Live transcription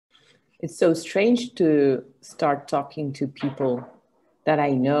It's so strange to start talking to people that I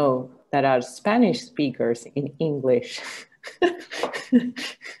know that are Spanish speakers in English.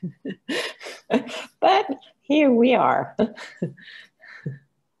 But here we are.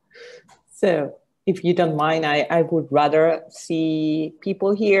 So if you don't mind, I would rather see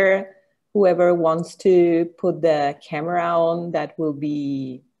people here. Whoever wants to put the camera on, that will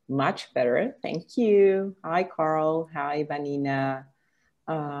be much better. Thank you. Hi, Carl. Hi, Vanina.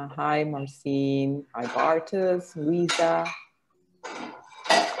 Hi, Marcin. Hi, Bartos, Luisa.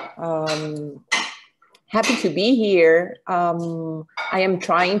 Happy to be here. I am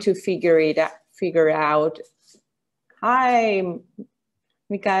trying to figure out. Hi,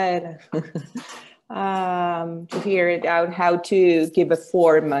 Mikael. To figure it out how to give a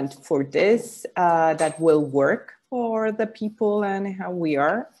format for this that will work for the people and how we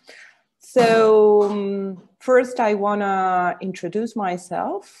are. So first I want to introduce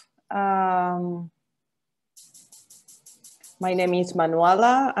myself. My name is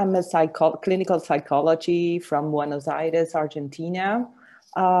Manuela. I'm a clinical psychology from Buenos Aires, Argentina.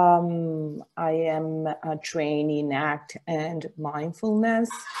 I am trained in ACT and mindfulness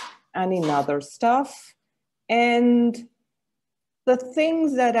and in other stuff. And the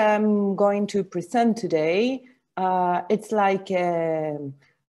things that I'm going to present today, it's like a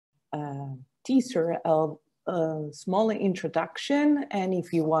teaser of a small introduction. And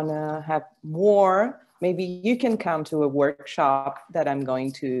if you want to have more, maybe you can come to a workshop that I'm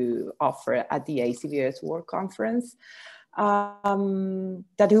going to offer at the ACVS World Conference.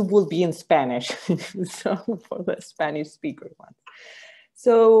 That it will be in Spanish, so for the Spanish speaker ones.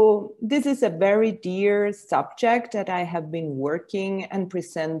 So this is a very dear subject that I have been working and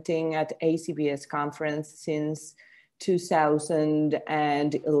presenting at ACVS conference since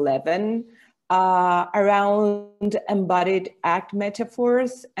 2011 around embodied act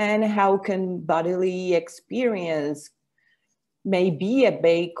metaphors and how can bodily experience may be a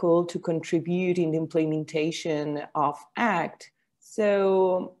vehicle to contribute in the implementation of ACT.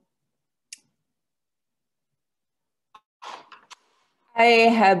 So I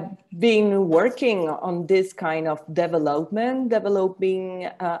have been working on this kind of developing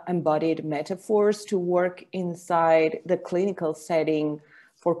embodied metaphors to work inside the clinical setting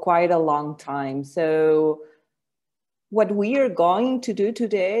for quite a long time. So what we are going to do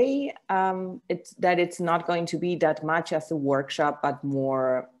today, it's not going to be that much as a workshop, but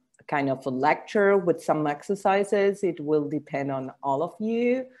more kind of a lecture with some exercises. It will depend on all of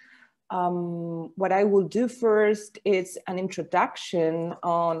you. What I will do first is an introduction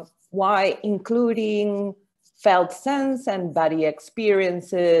on why including felt sense and body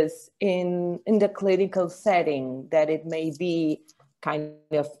experiences in the clinical setting, that it may be kind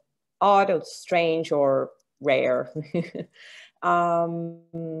of odd or strange or rare. And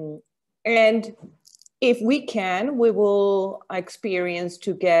if we can, we will experience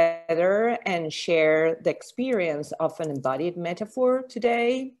together and share the experience of an embodied metaphor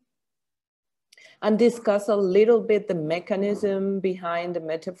today and discuss a little bit the mechanism behind the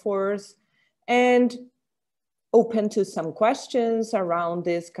metaphors and open to some questions around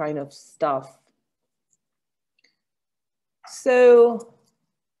this kind of stuff. So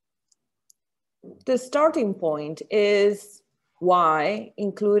the starting point is why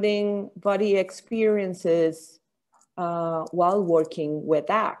including body experiences while working with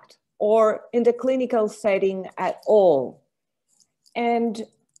ACT or in the clinical setting at all. And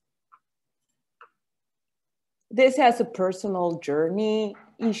this has a personal journey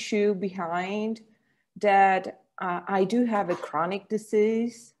issue behind that. I do have a chronic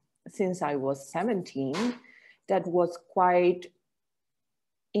disease since I was 17 that was quite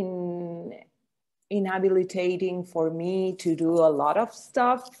inhabilitating for me to do a lot of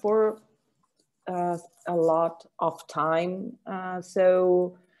stuff for a lot of time.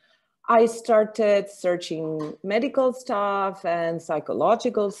 So I started searching medical stuff and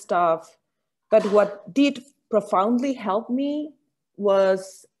psychological stuff. But what did profoundly help me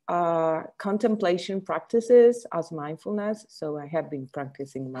was contemplation practices as mindfulness. So I have been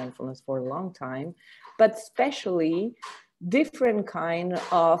practicing mindfulness for a long time, but especially different kind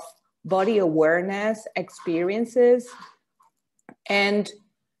of body awareness experiences and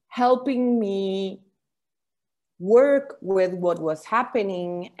helping me work with what was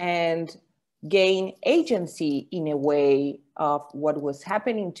happening and gain agency in a way of what was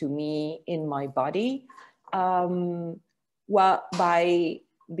happening to me in my body, by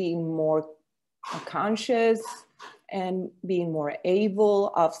being more conscious and being more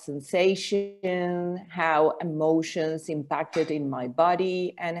able of sensation, how emotions impacted in my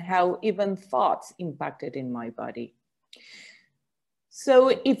body, and how even thoughts impacted in my body. So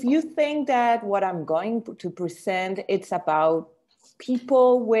if you think that what I'm going to present, it's about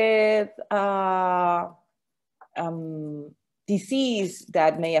people with disease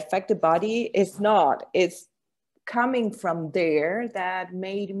that may affect the body, it's not. It's coming from there that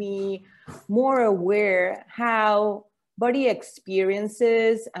made me more aware how body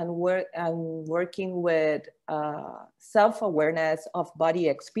experiences and working with self-awareness of body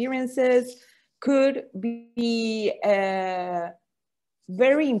experiences could be a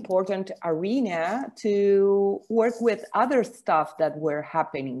very important arena to work with other stuff that were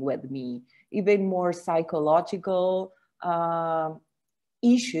happening with me, even more psychological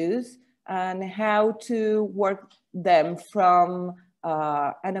issues, and how to work them from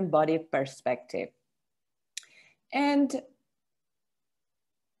an embodied perspective. And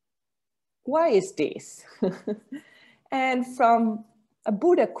why is this? And from a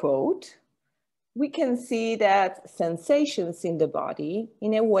Buddha quote, we can see that sensations in the body,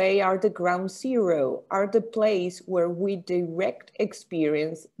 in a way, are the ground zero, are the place where we direct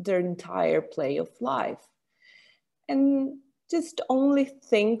experience the entire play of life. And just only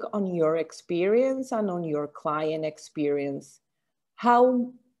think on your experience and on your client experience.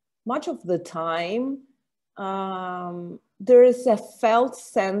 How much of the time there is a felt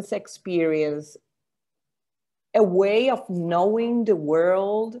sense experience, a way of knowing the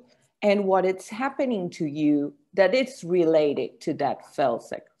world and what it's happening to you, that it's related to that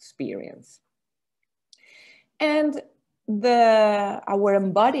felt experience. And our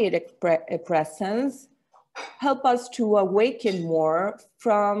embodied presence help us to awaken more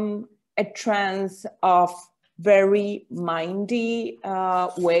from a trance of very mindy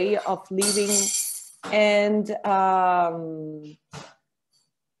way of living. And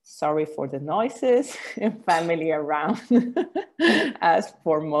sorry for the noises, family around, as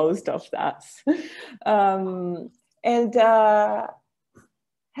for most of us. And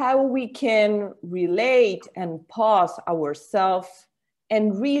how we can relate and pause ourselves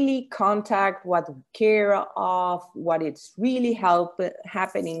and really contact what we care of, what it's really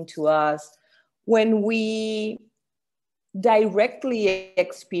happening to us when we directly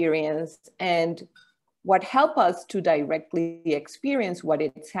experience, and what help us to directly experience what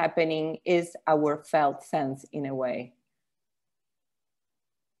is happening is our felt sense in a way.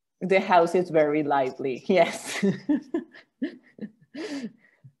 The house is very lively, yes.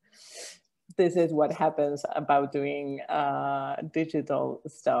 This is what happens about doing digital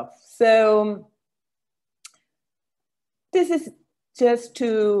stuff. So this is just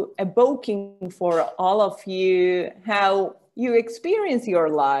to evoking for all of you how you experience your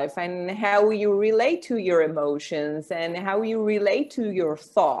life and how you relate to your emotions and how you relate to your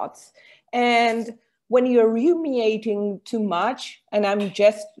thoughts. And when you're ruminating too much, and I'm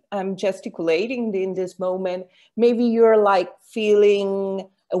gesticulating in this moment, maybe you're like feeling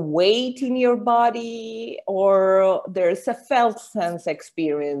a weight in your body, or there's a felt sense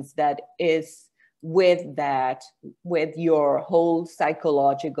experience that is with that, with your whole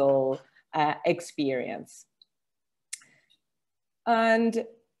psychological experience. And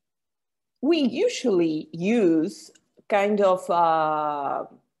we usually use kind of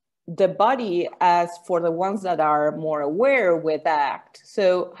the body as for the ones that are more aware with ACT.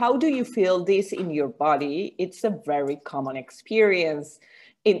 So how do you feel this in your body? It's a very common experience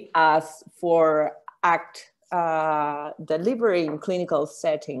in us for ACT delivery in clinical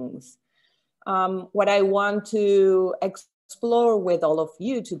settings. What I want to explore with all of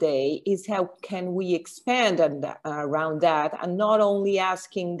you today is how can we expand around that, and not only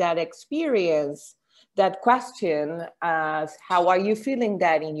asking that experience, that question as how are you feeling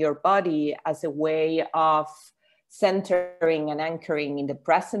that in your body, as a way of centering and anchoring in the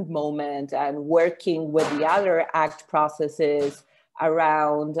present moment and working with the other ACT processes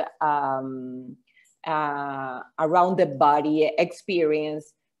around the body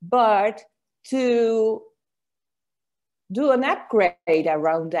experience, but to do an upgrade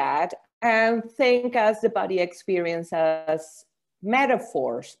around that and think as the body experience as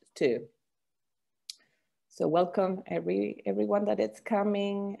metaphors too. So welcome everyone that is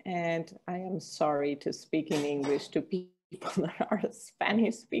coming, and I am sorry to speak in English to people that are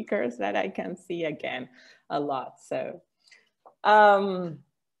Spanish speakers that I can see again a lot. So,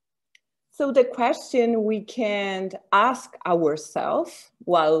 so the question we can ask ourselves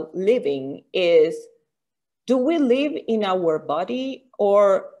while living is, do we live in our body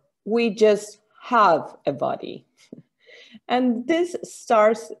or we just have a body? And this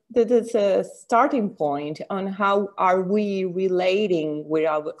is a starting point on how are we relating with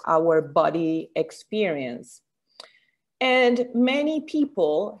our body experience. And many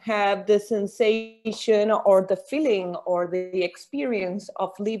people have the sensation or the feeling or the experience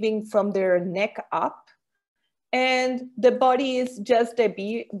of living from their neck up. And the body is just a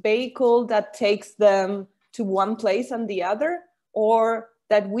vehicle that takes them to one place and the other, or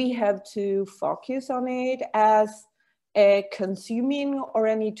that we have to focus on it as a consuming or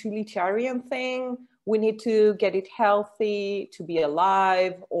an utilitarian thing. We need to get it healthy to be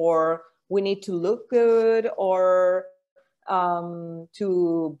alive, or we need to look good, or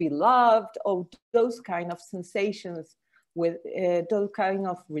to be loved, or those kind of sensations with those kind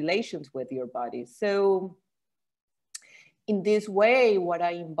of relations with your body. So in this way, what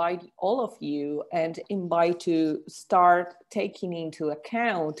I invite all of you and invite to start taking into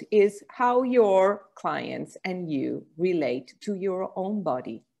account is how your clients and you relate to your own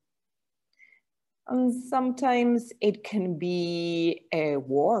body. And sometimes it can be a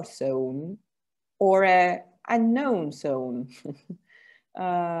war zone or a unknown zone.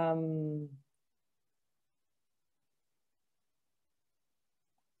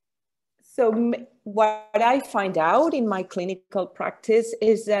 So what I find out in my clinical practice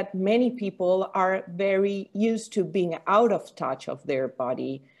is that many people are very used to being out of touch of their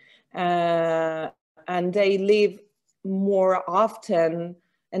body, and they live more often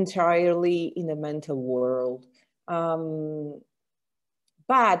entirely in the mental world.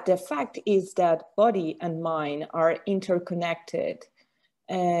 But the fact is that body and mind are interconnected,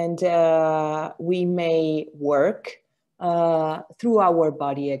 and we may work through our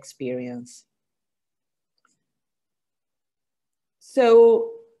body experience.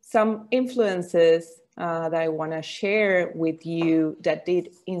 So some influences that I want to share with you that did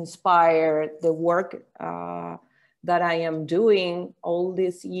inspire the work that I am doing all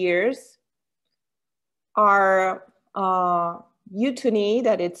these years are Utony,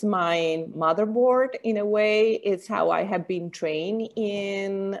 that it's my motherboard in a way. It's how I have been trained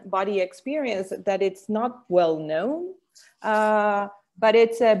in body experience, that it's not well known, but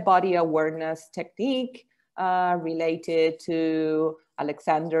it's a body awareness technique related to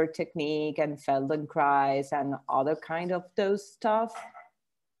Alexander technique and Feldenkrais and other kind of those stuff.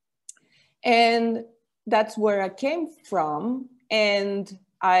 And that's where I came from. And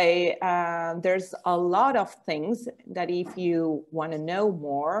there's a lot of things that if you want to know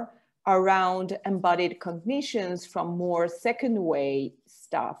more around embodied cognitions from more second wave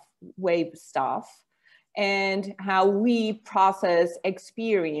stuff, and how we process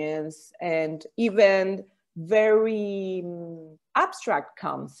experience and even very abstract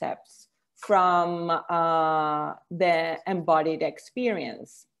concepts from the embodied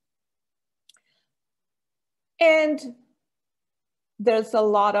experience. And there's a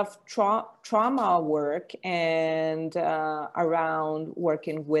lot of trauma work and around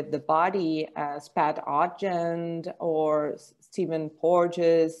working with the body, as Pat Ogden or Stephen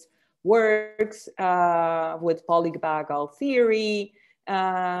Porges works with polyvagal theory,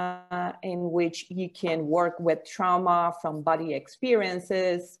 in which you can work with trauma from body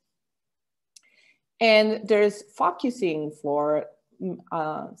experiences. And there's focusing for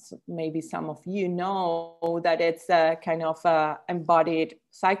maybe some of you know that it's a kind of embodied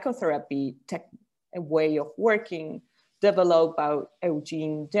psychotherapy a way of working developed by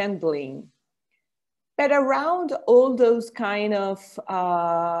Eugene Gendling. But around all those kind of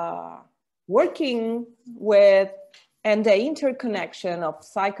working with and the interconnection of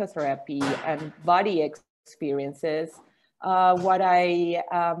psychotherapy and body experiences, what I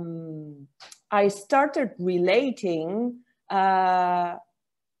started relating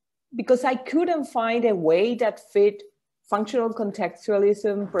because I couldn't find a way that fit functional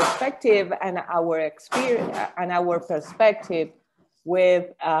contextualism perspective and our experience and our perspective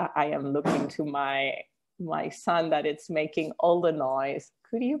with, I am looking to my son that it's making all the noise.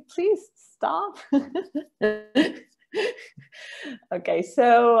 Could you please stop? Okay,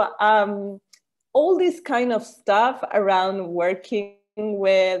 so all this kind of stuff around working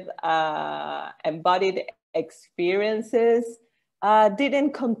with embodied experiences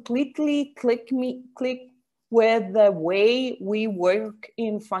didn't completely click with the way we work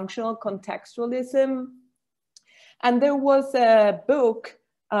in functional contextualism. And there was a book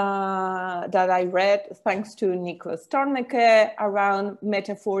that I read thanks to Nicholas Torneke around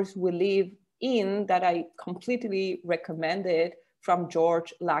metaphors we live in that I completely recommended, from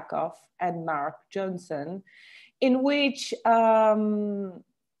George Lakoff and Mark Johnson, in which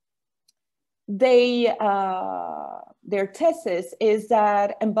their thesis is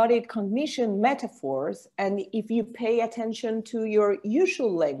that embodied cognition metaphors, and if you pay attention to your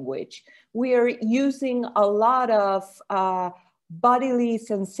usual language, we are using a lot of bodily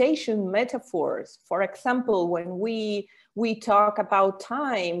sensation metaphors. For example, when we talk about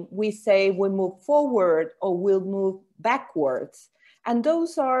time, we say we move forward or we'll move backwards. And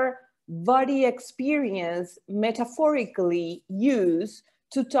those are body experience metaphorically used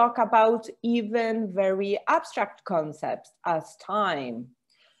to talk about even very abstract concepts as time.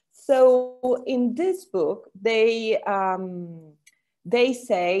 So in this book, they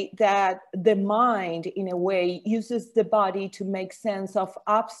say that the mind, in a way, uses the body to make sense of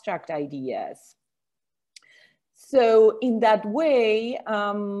abstract ideas. So in that way,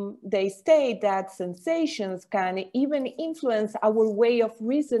 they state that sensations can even influence our way of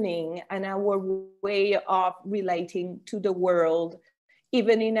reasoning and our way of relating to the world,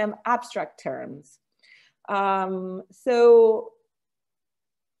 even in abstract terms. So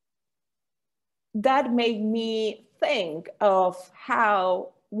that made me think of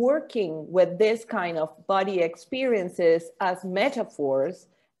how working with this kind of body experiences as metaphors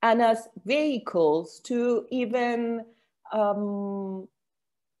and as vehicles to even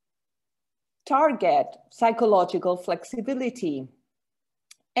target psychological flexibility.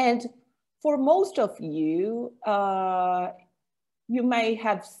 And for most of you, you may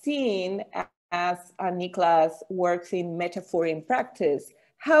have seen, as Niklas works in metaphor in practice,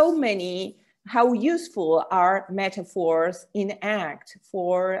 how useful are metaphors in ACT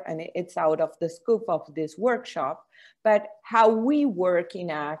for, and it's out of the scope of this workshop, but how we work in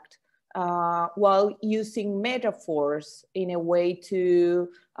ACT while using metaphors in a way to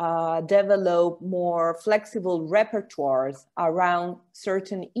develop more flexible repertoires around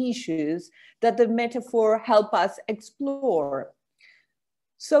certain issues that the metaphor help us explore.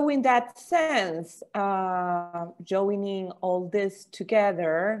 So in that sense, joining all this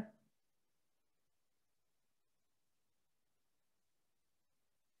together,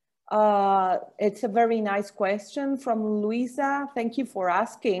 it's a very nice question from Luisa. Thank you for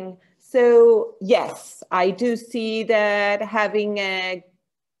asking. So yes, I do see that having a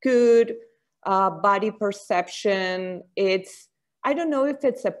good body perception, I don't know if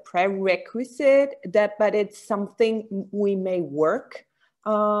it's a prerequisite, but it's something we may work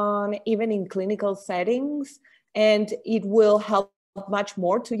on even in clinical settings, and it will help much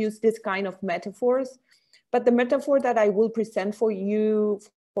more to use this kind of metaphors. But the metaphor that I will present for you,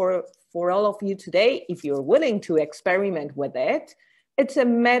 for all of you today, if you're willing to experiment with it, it's a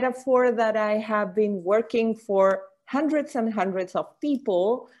metaphor that I have been working for hundreds and hundreds of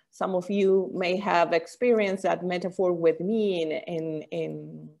people. Some of you may have experienced that metaphor with me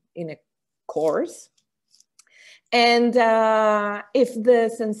in a course. And if the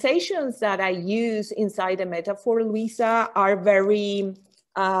sensations that I use inside a metaphor, Luisa, are very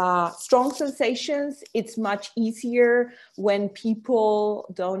strong sensations, it's much easier when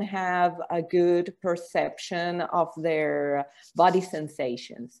people don't have a good perception of their body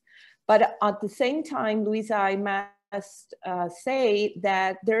sensations. But at the same time, Luisa, I must say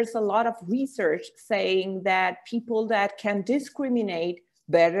that there's a lot of research saying that people that can discriminate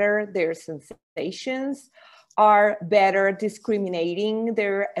better their sensations are better discriminating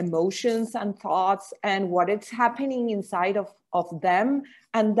their emotions and thoughts and what is happening inside of them.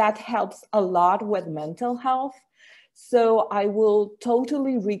 And that helps a lot with mental health. So I will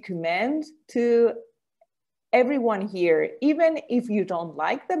totally recommend to everyone here, even if you don't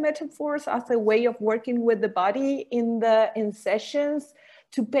like the metaphors as a way of working with the body in sessions,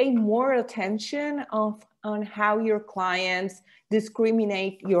 to pay more attention on how your clients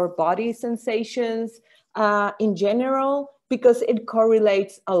discriminate your body sensations in general, because it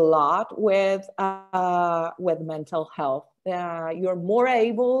correlates a lot with mental health. You're more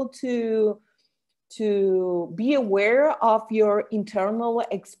able to be aware of your internal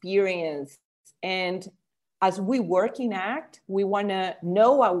experience. And as we work in ACT, we want to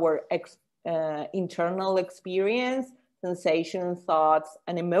know our internal experience, sensations, thoughts,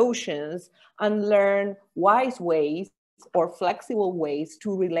 and emotions, and learn wise ways or flexible ways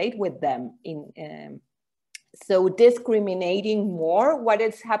to relate with them. So discriminating more what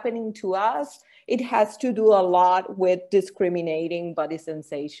is happening to us, it has to do a lot with discriminating body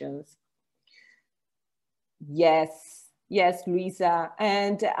sensations. Yes, Luisa.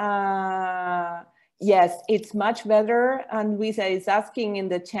 And yes, it's much better. And Luisa is asking in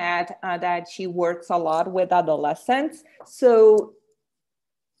the chat that she works a lot with adolescents. So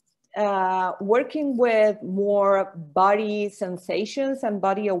working with more body sensations and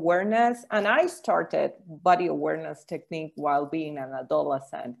body awareness. And I started body awareness technique while being an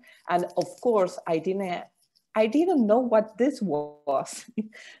adolescent. And of course, I didn't know what this was.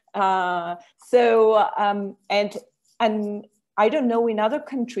 And I don't know in other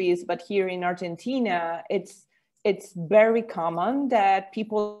countries, but here in Argentina, it's it's very common that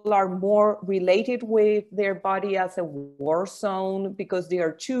people are more related with their body as a war zone because they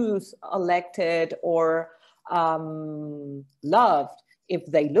are choose, elected, or loved if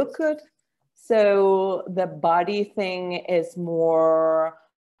they look good. So the body thing is more,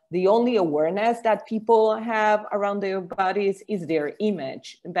 the only awareness that people have around their bodies is their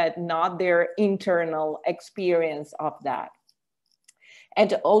image, but not their internal experience of that.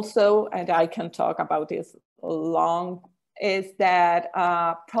 And also, and I can talk about this long, is that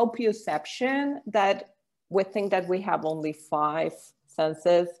proprioception, that we think that we have only 5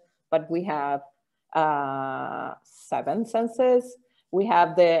 senses, but we have 7 senses. We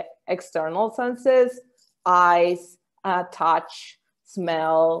have the external senses, eyes, touch,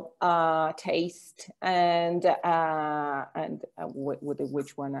 smell, taste, and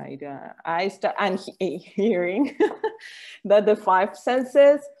which one and hearing. That the 5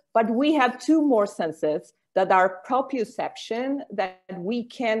 senses, but we have 2 more senses that are proprioception, that we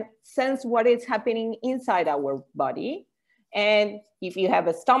can sense what is happening inside our body. And if you have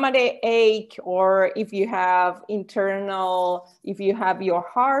a stomach ache, or if you have if you have your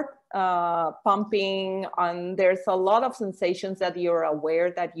heart pumping, and there's a lot of sensations that you're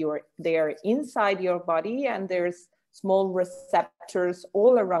aware that they're inside your body, and there's small receptors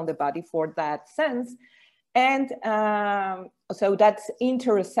all around the body for that sense. And so that's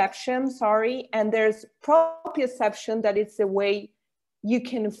interoception, sorry. And there's proprioception, that it's a way you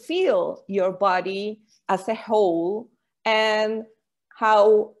can feel your body as a whole and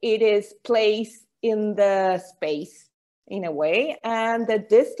how it is placed in the space in a way, and the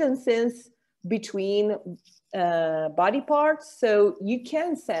distances between body parts. So you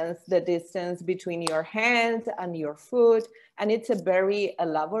can sense the distance between your hand and your foot, and it's a very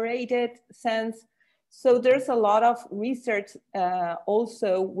elaborated sense. So there's a lot of research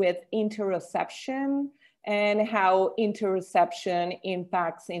also with interoception and how interoception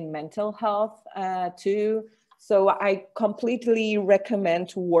impacts in mental health too. So I completely recommend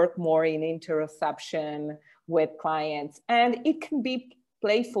to work more in interoception with clients. And it can be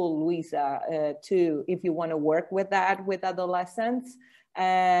playful, Luisa, too, if you want to work with that with adolescents.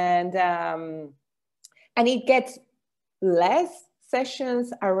 And it gets less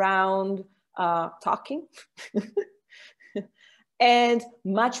sessions around talking and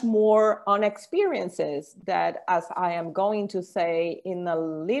much more on experiences that, as I am going to say in a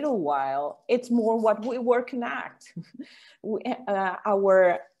little while, it's more what we work in act.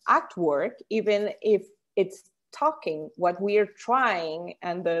 Our act work, even if it's talking, what we are trying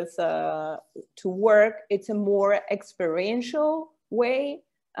and there's to work, it's a more experiential way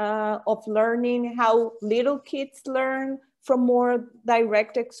of learning, how little kids learn from more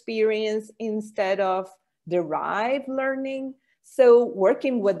direct experience instead of derived learning. So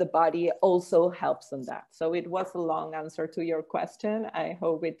working with the body also helps in that. So it was a long answer to your question. I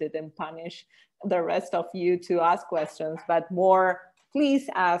hope it didn't punish the rest of you to ask questions, but more, please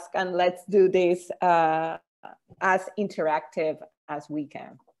ask, and let's do this as interactive as we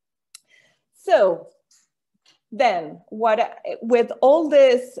can. So then with all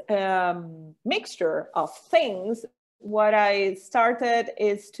this mixture of things, what I started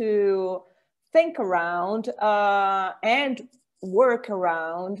is to think around and work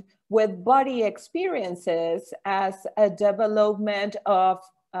around with body experiences as a development of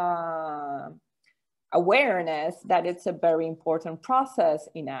awareness, that it's a very important process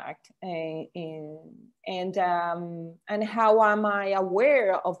in ACT, and how am I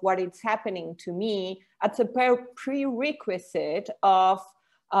aware of what is happening to me as a prerequisite of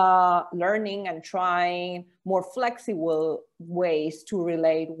learning and trying more flexible ways to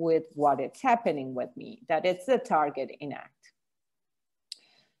relate with what is happening with me, that it's the target in ACT.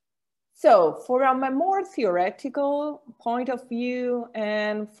 So from a more theoretical point of view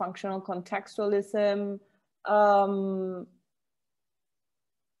and functional contextualism,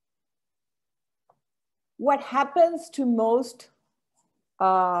 what happens to most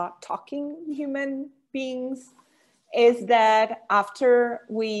talking human beings is that after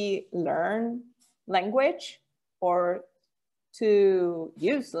we learn language, or to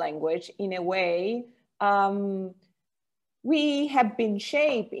use language in a way, we have been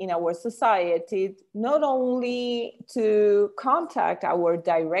shaped in our society not only to contact our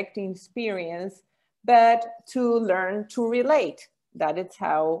direct experience, but to learn to relate. That is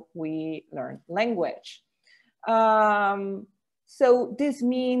how we learn language. So this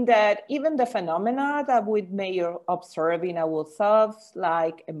means that even the phenomena that we may observe in ourselves,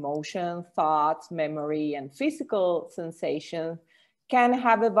 like emotion, thoughts, memory, and physical sensations, can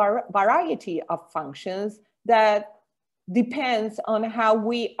have a variety of functions that depends on how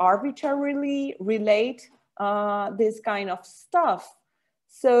we arbitrarily relate this kind of stuff.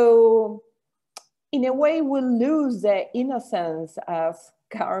 So in a way, we lose the innocence, as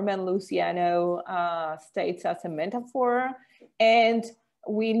Carmen Luciano states as a metaphor, and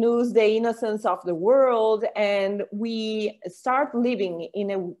we lose the innocence of the world, and we start living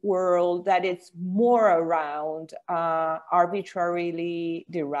in a world that is more around arbitrarily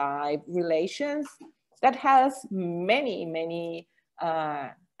derived relations that has many, many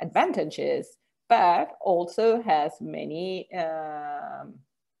advantages, but also has many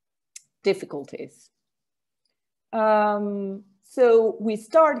difficulties. So we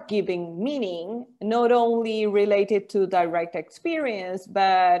start giving meaning, not only related to direct experience,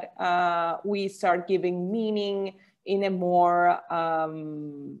 but we start giving meaning in a more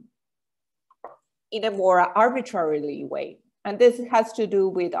arbitrarily way. And this has to do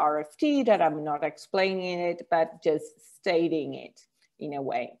with RFT, that I'm not explaining it, but just stating it in a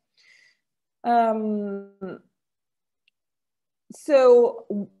way.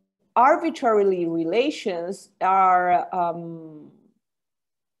 So arbitrarily relations are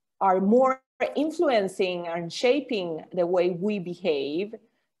more influencing and shaping the way we behave,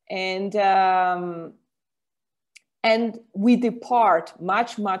 and we depart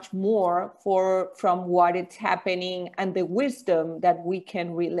much more from what is happening and the wisdom that we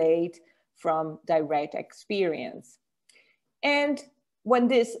can relate from direct experience. And when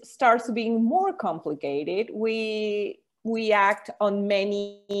this starts being more complicated, we act on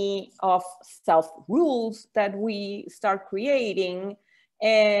many of self-rules that we start creating,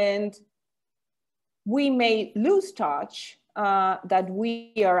 and we may lose touch that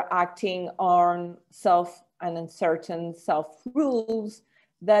we are acting on self and uncertain self-rules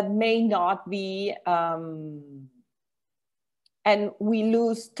that may not be, and we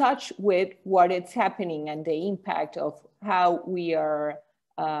lose touch with what is happening and the impact of how we are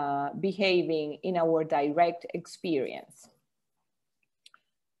behaving in our direct experience.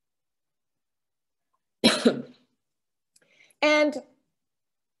 And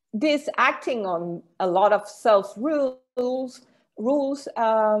this acting on a lot of self-rules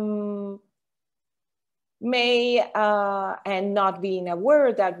may, and not being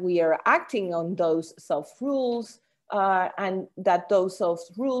aware that we are acting on those self-rules, and that those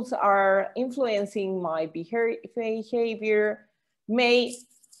self-rules are influencing my behavior, may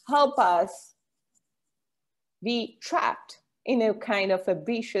help us be trapped in a kind of a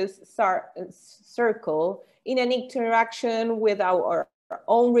vicious circle, in an interaction with our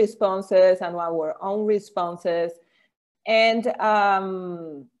own responses and our own responses, and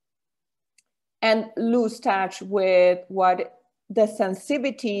lose touch with what the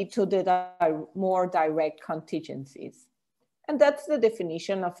sensitivity to the more direct contingencies. And that's the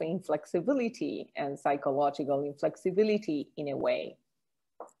definition of inflexibility and psychological inflexibility in a way.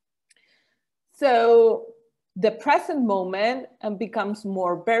 So the present moment becomes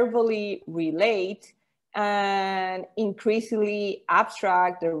more verbally relate and increasingly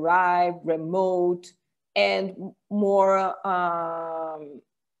abstract, derived, remote, and more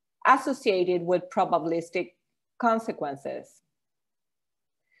associated with probabilistic consequences.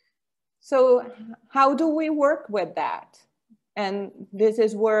 So how do we work with that? And this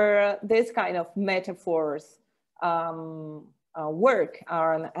is where this kind of metaphors work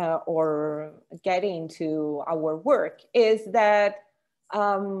or get into our work, is that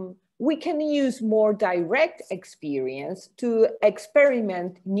we can use more direct experience to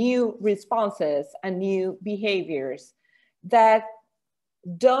experiment new responses and new behaviors that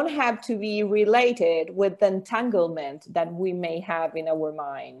don't have to be related with the entanglement that we may have in our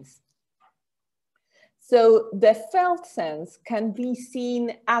minds. So the felt sense can be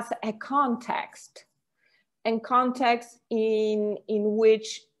seen as a context, and context in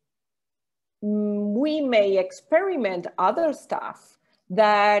which we may experiment other stuff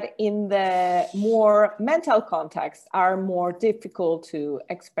that in the more mental context are more difficult to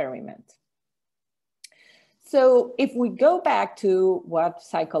experiment. So if we go back to what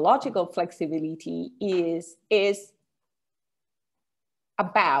psychological flexibility is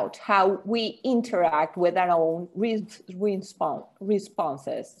about how we interact with our own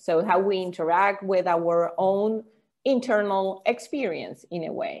responses. So how we interact with our own internal experience in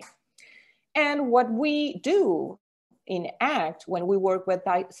a way. And what we do in ACT when we work with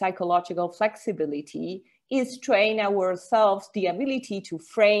psychological flexibility is train ourselves the ability to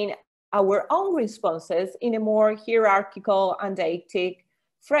frame our own responses in a more hierarchical and didactic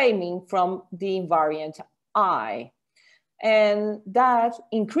framing from the invariant I. And that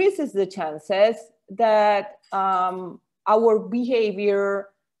increases the chances that our behavior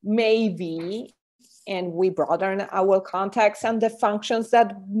may be, and we broaden our context and the functions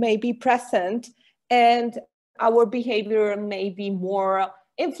that may be present, and our behavior may be more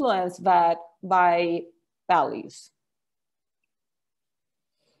influenced by values.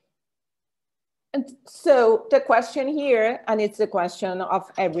 And so the question here, and it's the question of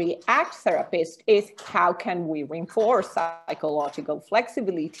every ACT therapist, is how can we reinforce psychological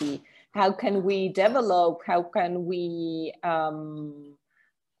flexibility? How can we develop, how can we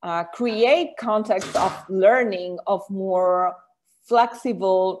create context of learning of more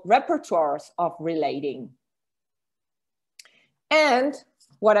flexible repertoires of relating? And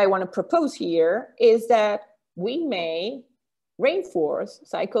what I want to propose here is that we may reinforce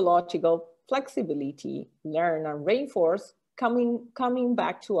psychological flexibility, learn and reinforce coming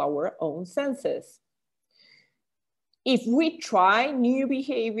back to our own senses. If we try new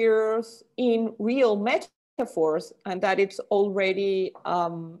behaviors in real metaphors, and that it's already,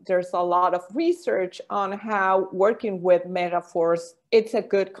 there's a lot of research on how working with metaphors, it's a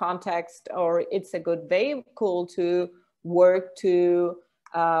good context or it's a good vehicle to work to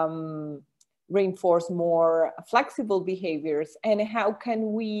reinforce more flexible behaviors. And how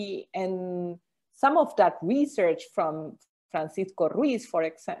can we, and some of that research from Francisco Ruiz, for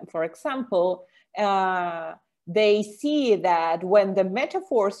example, they see that when the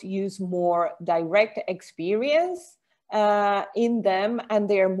metaphors use more direct experience in them, and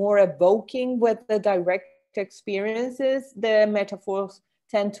they're more evoking with the direct experiences, the metaphors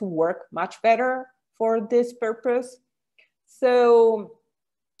tend to work much better for this purpose. So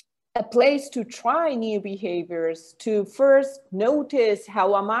a place to try new behaviors, to first notice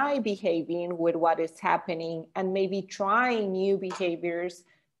how am I behaving with what is happening, and maybe trying new behaviors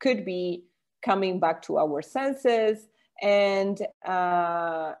could be coming back to our senses, and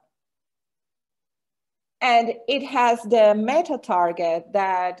it has the meta target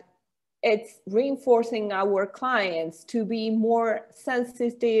that it's reinforcing our clients to be more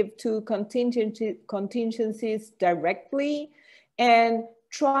sensitive to contingencies directly, and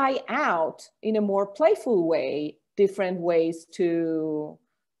try out in a more playful way different ways to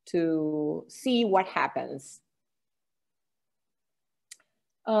see what happens.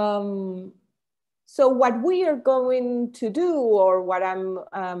 So what we are going to do, or what I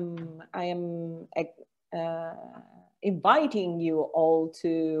am inviting you all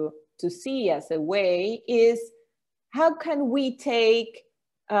to see as a way, is how can we take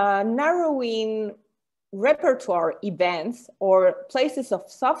narrowing repertoire events or places of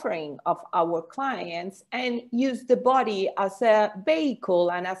suffering of our clients and use the body as a vehicle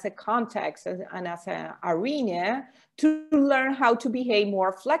and as a context and as an arena to learn how to behave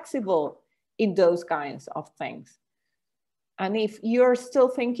more flexible in those kinds of things. And if you're still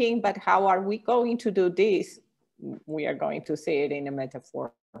thinking, but how are we going to do this? We are going to say it in a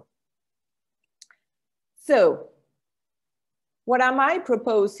metaphor. So what am I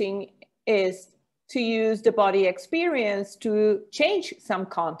proposing is to use the body experience to change some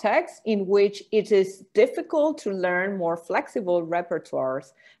context in which it is difficult to learn more flexible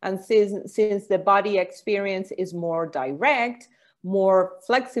repertoires. And since the body experience is more direct, more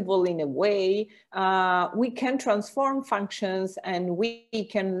flexible in a way, we can transform functions and we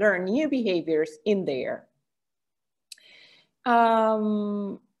can learn new behaviors in there.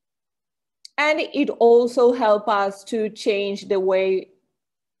 And it also helps us to change the way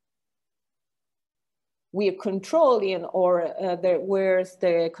we are controlling, or where's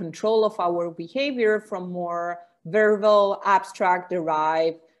the control of our behavior from more verbal, abstract,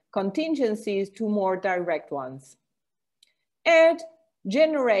 derived contingencies to more direct ones. And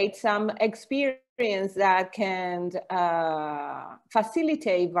generate some experience that can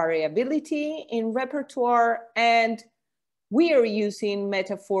facilitate variability in repertoire. And we are using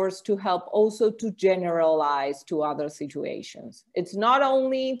metaphors to help also to generalize to other situations. It's not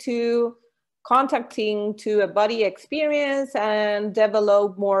only to contacting to a body experience and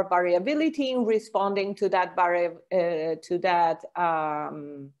develop more variability in responding to that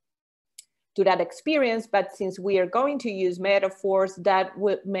experience, but since we are going to use metaphors, that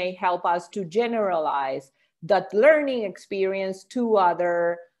may help us to generalize that learning experience to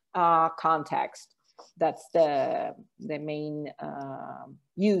other contexts. That's the main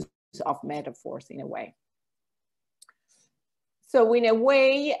use of metaphors in a way. So in a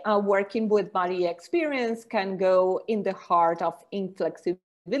way, working with body experience can go in the heart of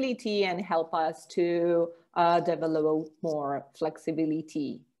inflexibility and help us to develop more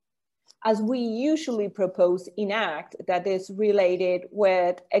flexibility. As we usually propose in ACT, that is related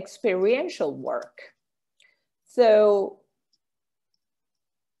with experiential work. So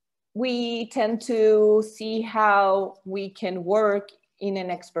we tend to see how we can work in an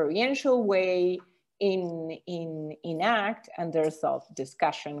experiential way in ACT, and there's a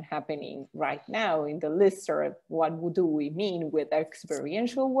discussion happening right now in the listserv, what do we mean with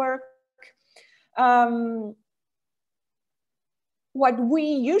experiential work? What we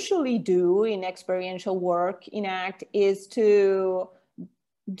usually do in experiential work in ACT is to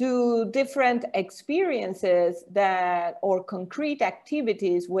do different experiences that, or concrete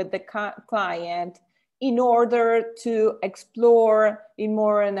activities with the client in order to explore in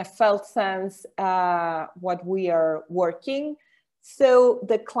more in a felt sense what we are working, so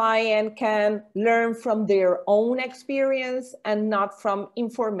the client can learn from their own experience and not from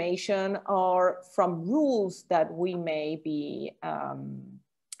information or from rules that we may be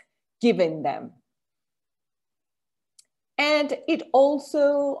giving them. And it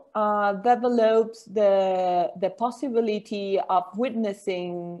also develops the possibility of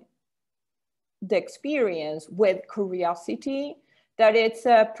witnessing the experience with curiosity, that it's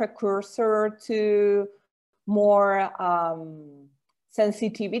a precursor to more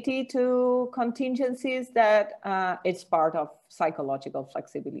sensitivity to contingencies, that it's part of psychological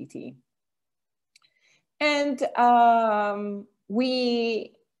flexibility. And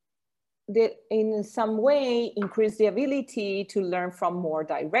we did in some way increase the ability to learn from more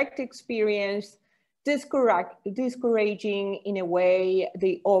direct experience, discouraging in a way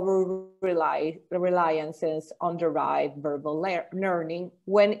the over-reliances on derived verbal learning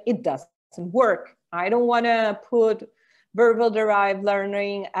when it doesn't work. I don't want to put verbal derived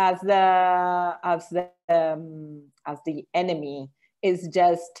learning as the enemy. It's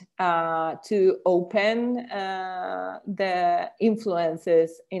just to open the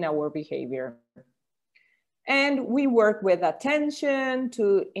influences in our behavior. And we work with attention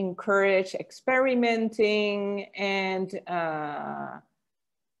to encourage experimenting, and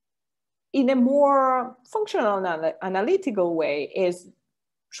in a more functional analytical way is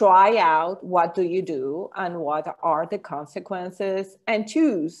try out what do you do and what are the consequences, and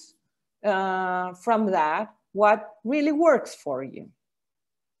choose from that what really works for you.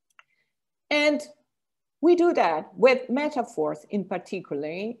 And we do that with metaphors in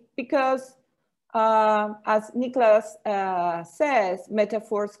particular, because as Nicholas says,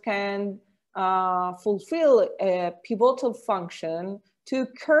 metaphors can fulfill a pivotal function to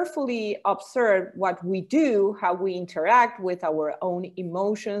carefully observe what we do, how we interact with our own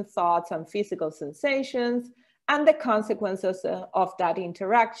emotions, thoughts, and physical sensations, and the consequences of that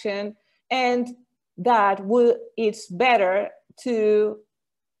interaction. And that it's better to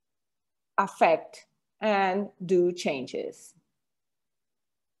affect and do changes.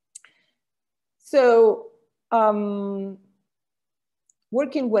 So working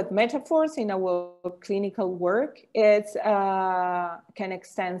with metaphors in our clinical work, it can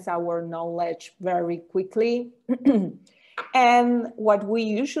extend our knowledge very quickly. And what we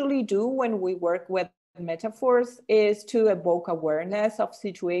usually do when we work with metaphors is to evoke awareness of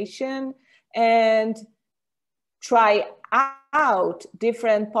situation and try out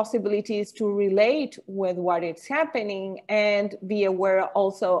different possibilities to relate with what is happening, and be aware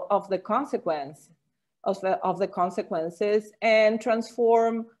also of the consequence of the consequences, and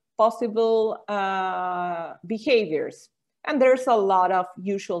transform possible behaviors. And there's a lot of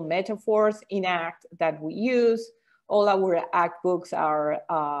usual metaphors in ACT that we use. All our ACT books are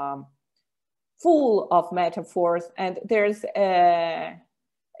full of metaphors, and there's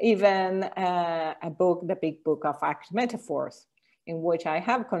even a book, the Big Book of ACT Metaphors, in which I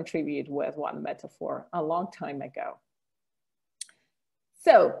have contributed with one metaphor a long time ago.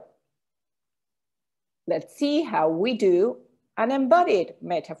 So let's see how we do an embodied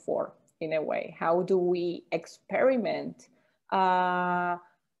metaphor in a way. How do we experiment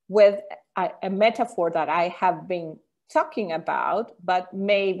with a metaphor that I have been talking about, but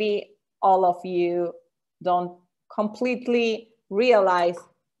maybe all of you don't completely realize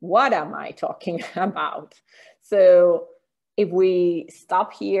what am I talking about. So if we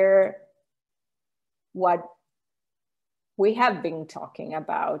stop here, what we have been talking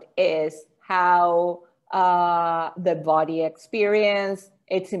about is how the body experience,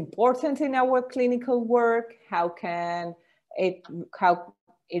 it's important in our clinical work, how it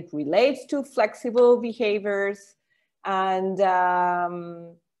relates to flexible behaviors, and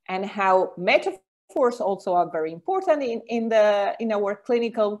how metaphors also are very important in our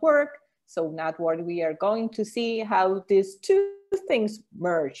clinical work. So not what we are going to see, how these two things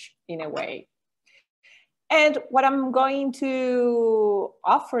merge in a way. And what I'm going to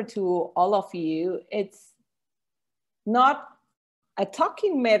offer to all of you, it's not a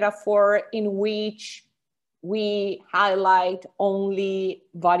talking metaphor in which we highlight only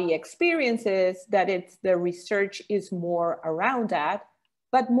body experiences, that the research is more around that,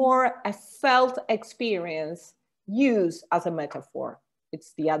 but more a felt experience used as a metaphor.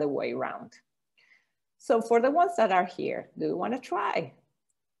 It's the other way around. So for the ones that are here, do you want to try?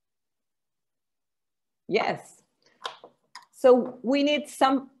 Yes. So we need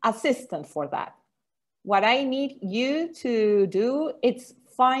some assistance for that. What I need you to do is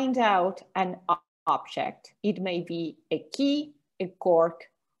find out an object. It may be a key, a cork,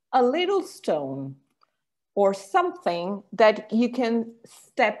 a little stone, or something that you can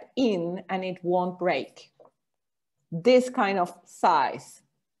step in and it won't break. This kind of size.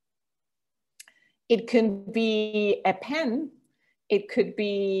 It could be a pen. It could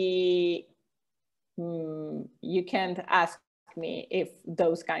be, you can't ask me if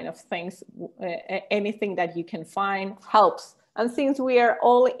those kind of things, anything that you can find helps. And since we are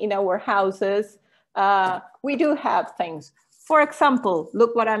all in our houses, we do have things. For example,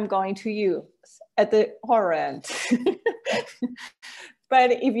 look what I'm going to use at the other end.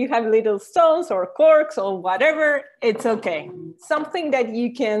 But if you have little stones or corks or whatever, it's okay. Something that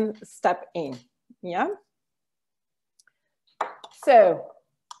you can step in, yeah? So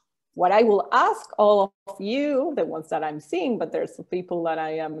what I will ask all of you, the ones that I'm seeing, but there's people that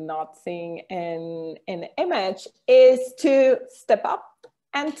I am not seeing in the image, is to step up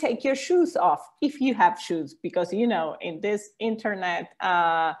and take your shoes off, if you have shoes, because you know, in this internet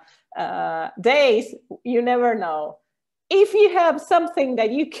days, you never know. If you have something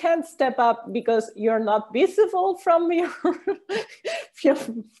that you can't step up because you're not visible from your,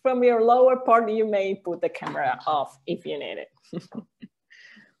 from your lower part, you may put the camera off if you need it.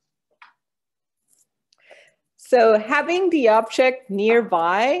 So having the object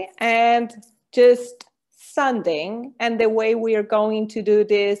nearby and just standing, and the way we are going to do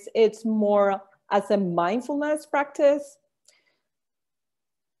this, it's more as a mindfulness practice.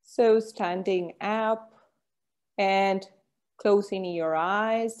 So standing up and closing your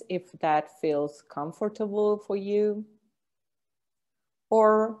eyes if that feels comfortable for you,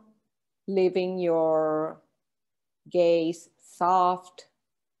 or leaving your gaze soft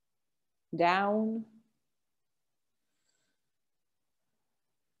down.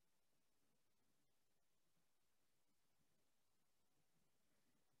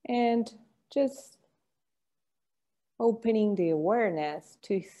 And just opening the awareness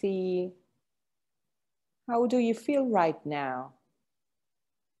to see, how do you feel right now?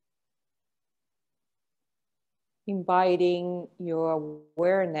 Inviting your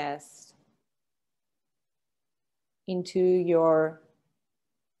awareness into your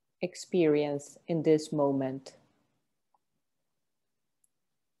experience in this moment.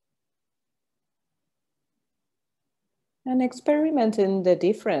 And experimenting the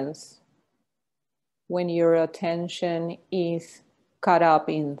difference when your attention is caught up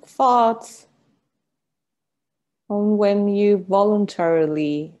in thoughts, and when you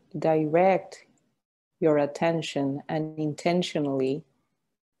voluntarily direct your attention and intentionally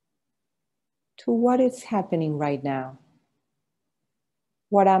to what is happening right now.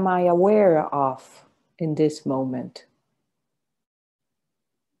 What am I aware of in this moment?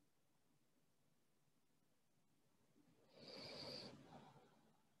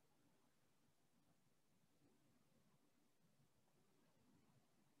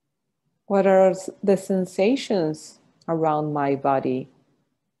 What are the sensations around my body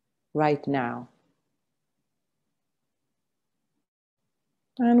right now?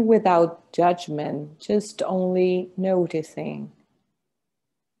 And without judgment, just only noticing.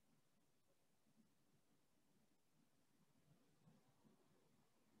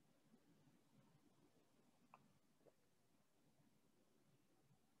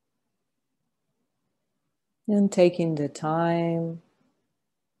 And taking the time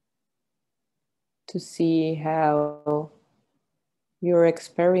to see how you're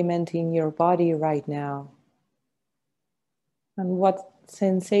experimenting your body right now. And what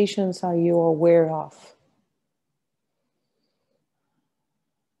sensations are you aware of?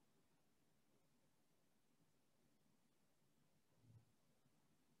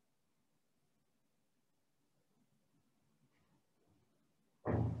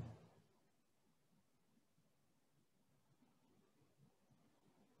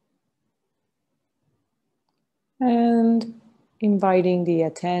 And inviting the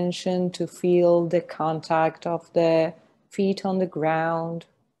attention to feel the contact of the feet on the ground.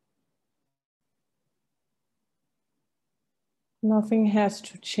 Nothing has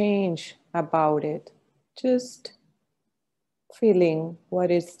to change about it. Just feeling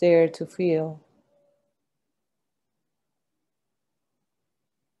what is there to feel.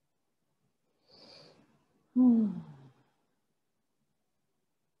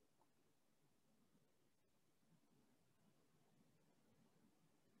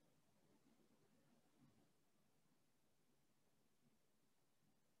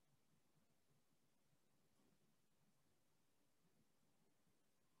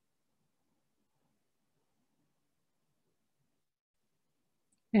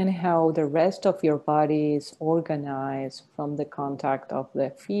 And how the rest of your body is organized from the contact of the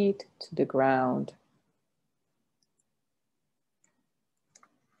feet to the ground.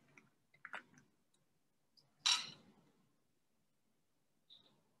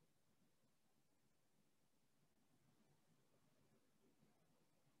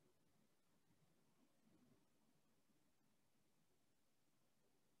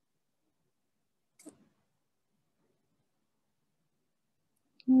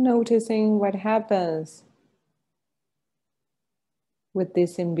 Noticing what happens with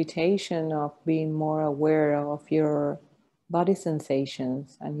this invitation of being more aware of your body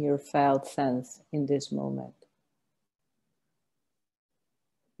sensations and your felt sense in this moment.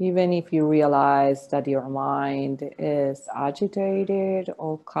 Even if you realize that your mind is agitated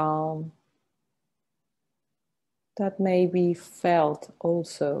or calm, that may be felt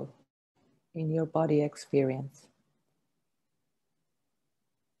also in your body experience.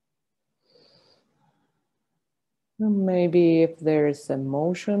 Maybe if there's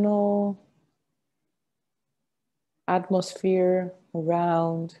emotional atmosphere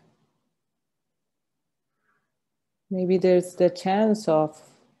around, maybe there's the chance of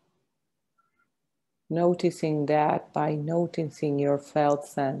noticing that by noticing your felt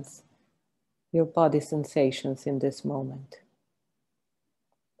sense, your body sensations in this moment.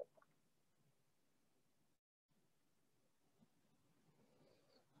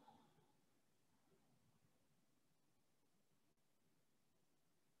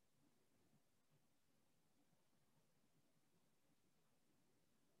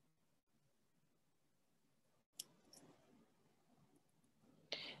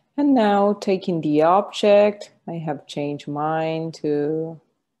 And now taking the object, I have changed mine to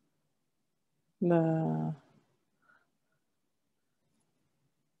the,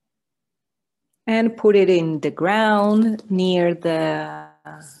 and put it in the ground near the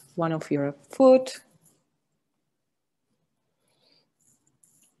one of your foot.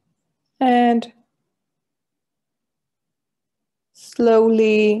 And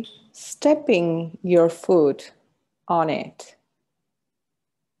slowly stepping your foot on it.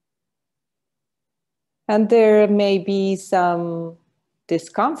 And there may be some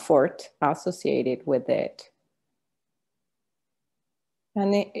discomfort associated with it.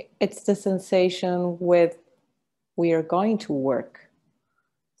 And it's the sensation with we are going to work.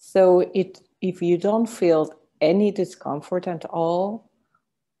 So if you don't feel any discomfort at all,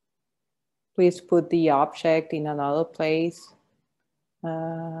 please put the object in another place,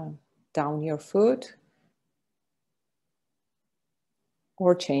 down your foot,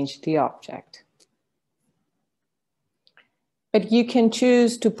 or change the object. But you can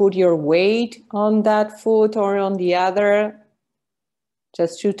choose to put your weight on that foot or on the other,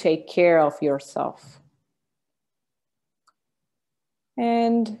 just to take care of yourself.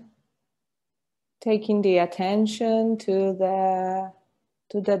 And taking the attention to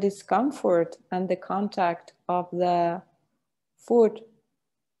the discomfort and the contact of the foot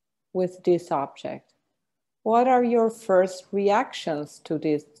with this object. What are your first reactions to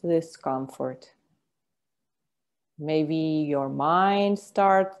this discomfort? Maybe your mind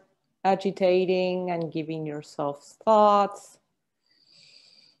starts agitating and giving yourself thoughts.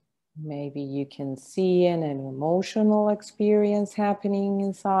 Maybe you can see an emotional experience happening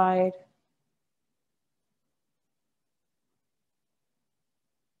inside.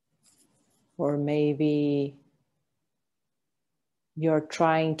 Or maybe you're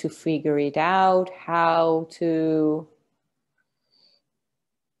trying to figure it out, how to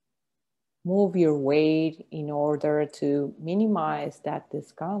move your weight in order to minimize that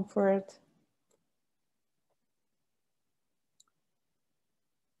discomfort.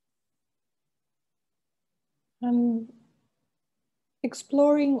 And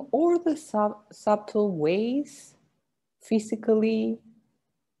exploring all the subtle ways physically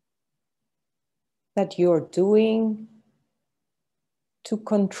that you're doing to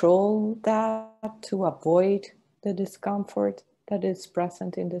control that, to avoid the discomfort that is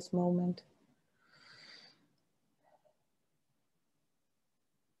present in this moment.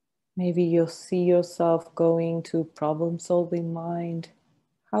 Maybe you'll see yourself going to problem-solving mind.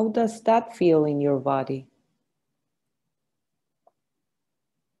 How does that feel in your body?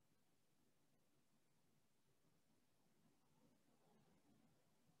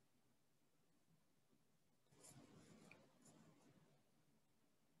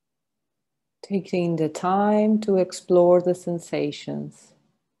 Taking the time to explore the sensations.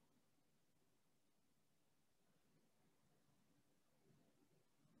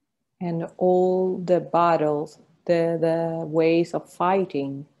 And all the battles, the ways of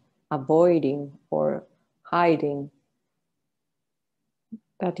fighting, avoiding, or hiding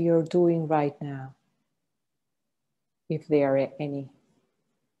that you're doing right now, if there are any.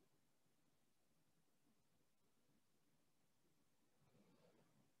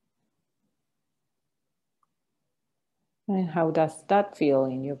 And how does that feel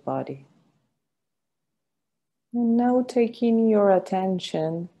in your body? And now taking your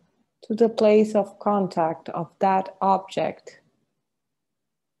attention to the place of contact of that object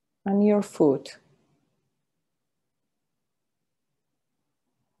and your foot.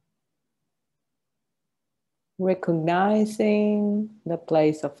 Recognizing the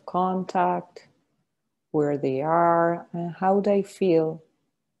place of contact, where they are and how they feel,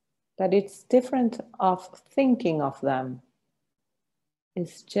 that it's different of thinking of them.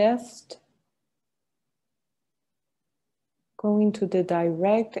 It's just going to the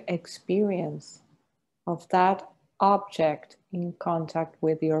direct experience of that object in contact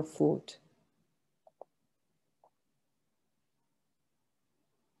with your foot.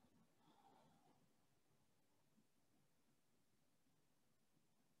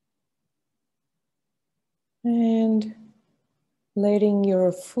 And letting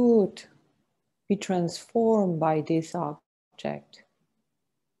your foot be transformed by this object.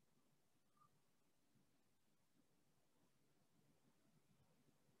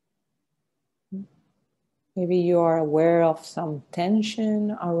 Maybe you are aware of some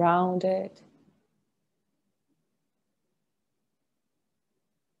tension around it.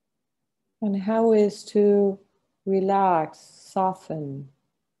 And how is to relax, soften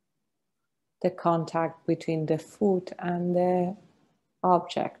the contact between the foot and the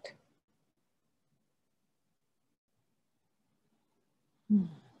object.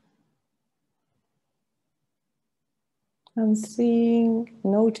 And seeing,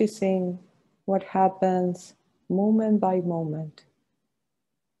 noticing what happens moment by moment.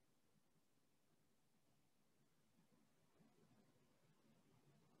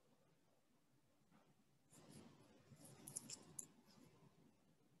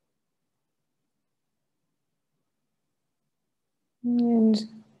 And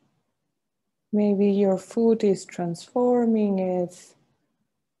maybe your foot is transforming, it's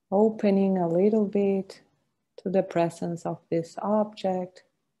opening a little bit to the presence of this object.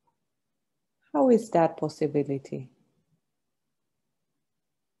 How is that possibility?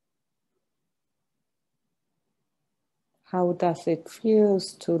 How does it feel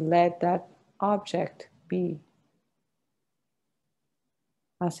to let that object be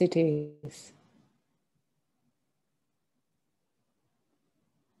as it is?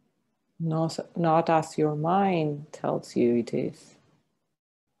 Not as your mind tells you it is.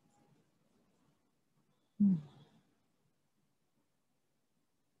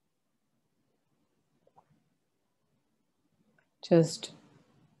 Just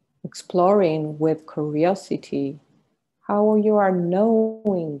exploring with curiosity how you are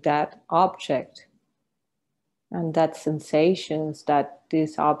knowing that object and that sensations that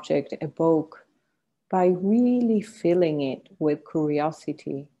this object evoke by really feeling it with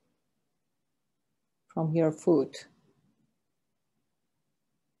curiosity from your foot.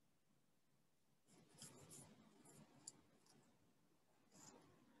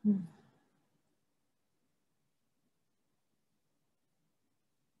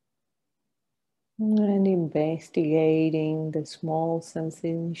 And investigating the small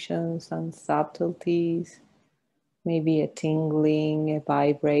sensations and subtleties, maybe a tingling, a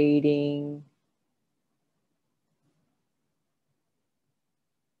vibrating,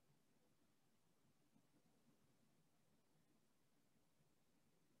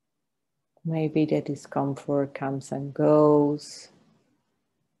 maybe the discomfort comes and goes.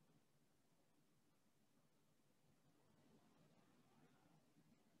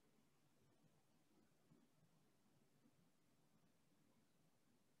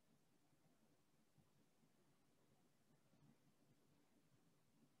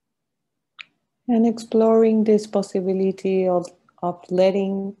 And exploring this possibility of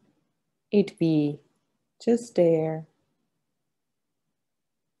letting it be just there.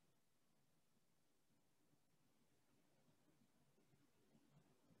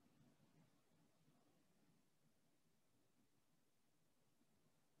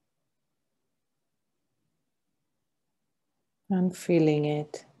 And feeling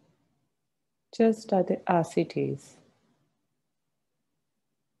it just as it is.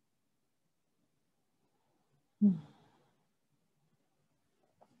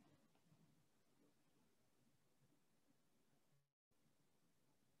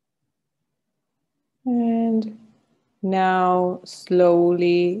 And now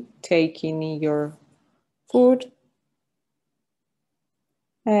slowly taking your foot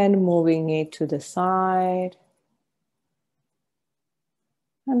and moving it to the side.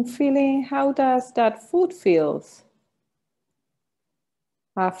 And feeling how does that food feels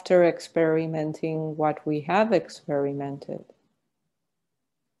after experimenting what we have experimented.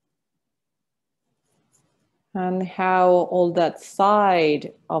 And how all that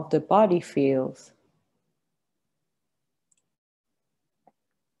side of the body feels.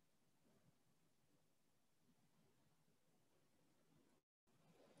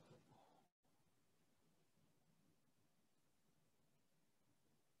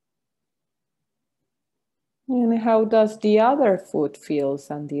 And how does the other food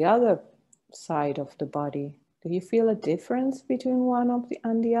feels on the other side of the body? Do you feel a difference between one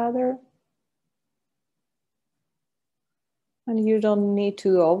and the other? And you don't need to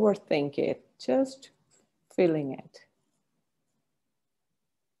overthink it, just feeling it.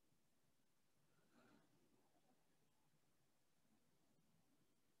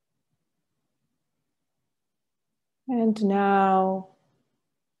 And now,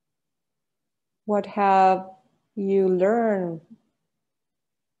 what have you learned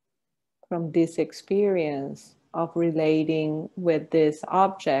from this experience of relating with this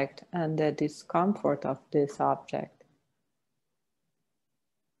object and the discomfort of this object?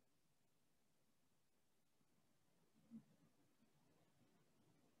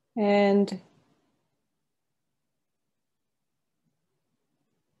 And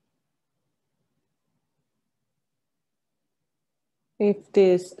if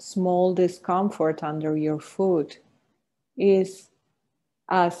this small discomfort under your foot is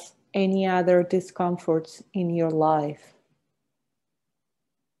as any other discomforts in your life,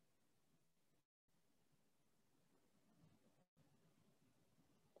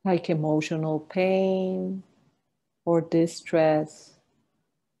 like emotional pain or distress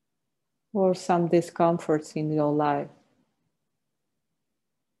or some discomforts in your life.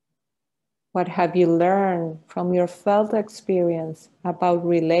 What have you learned from your felt experience about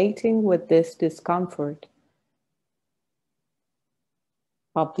relating with this discomfort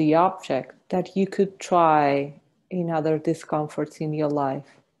of the object that you could try in other discomforts in your life?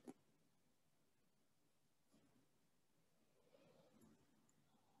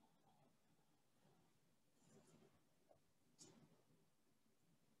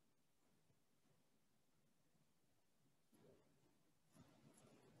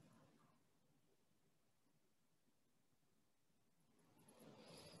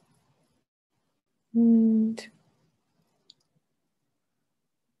 And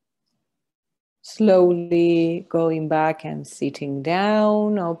slowly going back and sitting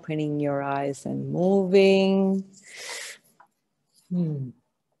down, opening your eyes and moving. And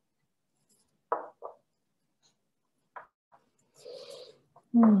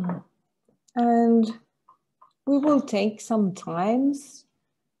we will take some time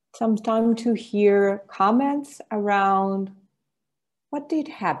to hear comments around what did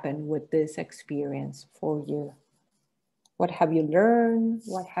happen with this experience for you. What have you learned?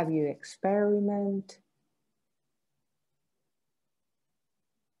 What have you experimented?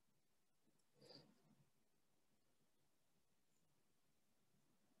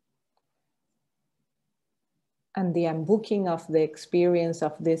 And the unbooking of the experience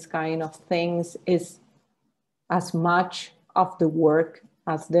of this kind of things is as much of the work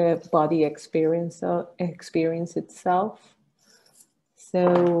as the body experience itself.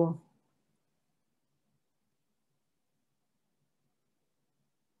 So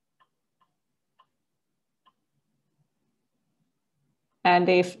and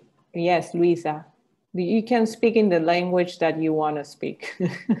if, yes, Luisa, you can speak in the language that you want to speak.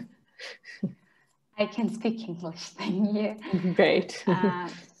 I can speak English, thank you. Great.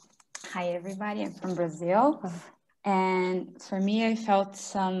 Hi, everybody. I'm from Brazil. And for me, I felt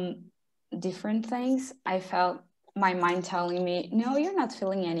some different things. I felt my mind telling me, no, you're not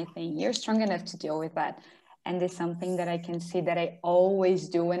feeling anything. You're strong enough to deal with that. And it's something that I can see that I always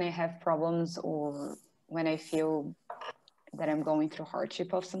do when I have problems or when I feel that I'm going through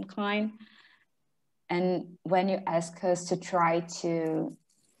hardship of some kind. And when you ask us to try to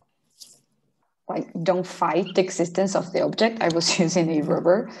don't fight the existence of the object, I was using a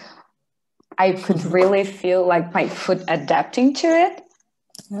rubber. I could really feel like my foot adapting to it.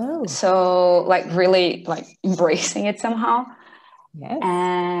 Oh. So really embracing it somehow. Yes.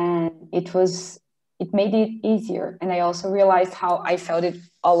 And it made it easier. And I also realized how I felt it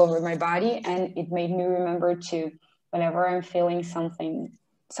all over my body. And it made me remember to, whenever I'm feeling something,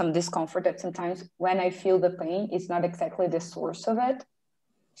 some discomfort, that sometimes when I feel the pain, it's not exactly the source of it.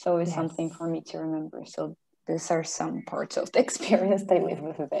 So it's something for me to remember. So these are some parts of the experience that I live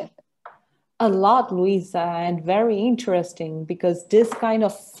with it. A lot, Luisa, and very interesting, because this kind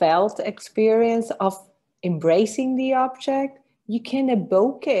of felt experience of embracing the object you can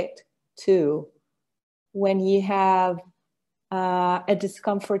evoke it too when you have a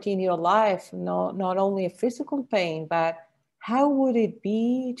discomfort in your life, not only a physical pain, but how would it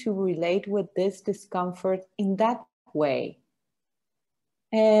be to relate with this discomfort in that way?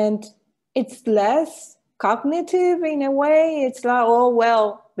 And it's less cognitive in a way. It's like, oh,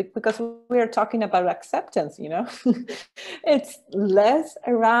 well, because we are talking about acceptance, you know, it's less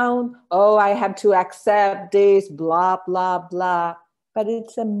around, oh, I have to accept this, blah, blah, blah. But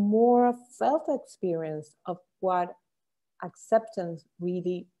it's a more felt experience of what acceptance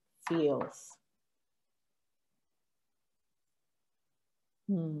really feels.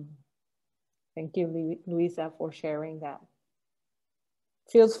 Thank you, Luisa, for sharing that.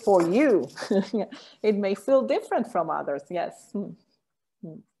 Feels for you. It may feel different from others, yes.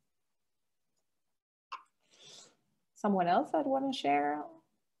 Someone else that want to share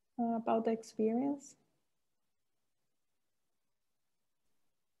about the experience?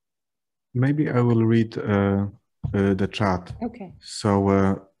 Maybe I will read the chat. Okay.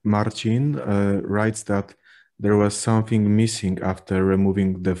 So Marcin writes that there was something missing after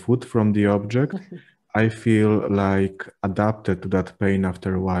removing the foot from the object. I feel like adapted to that pain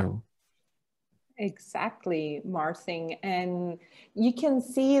after a while. Exactly, Marcin. And you can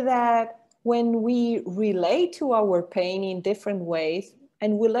see that when we relate to our pain in different ways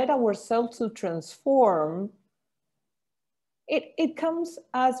and we let ourselves to transform, it comes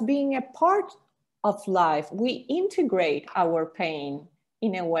as being a part of life. We integrate our pain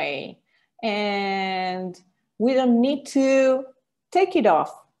in a way, and we don't need to take it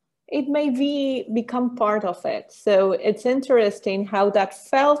off. It may become part of it. So it's interesting how that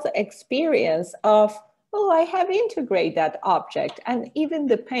felt experience of, oh, I have integrated that object and even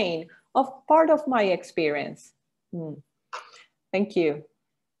the pain of part of my experience. Thank you.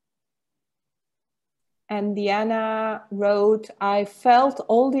 And Diana wrote, I felt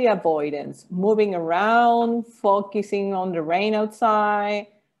all the avoidance, moving around, focusing on the rain outside,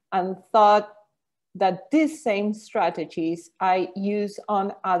 and thought that these same strategies I use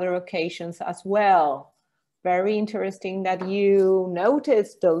on other occasions as well. Very interesting that you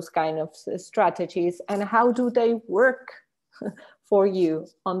notice those kind of strategies, and how do they work for you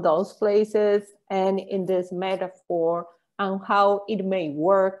on those places and in this metaphor, and how it may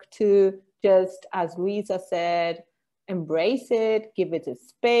work to, just as Luisa said, embrace it, give it a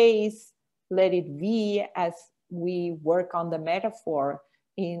space, let it be as we work on the metaphor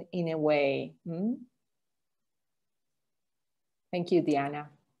in a way. Thank you, Diana.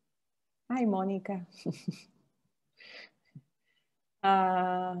 Hi, Monica.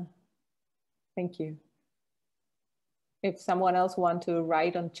 Thank you. If someone else wants to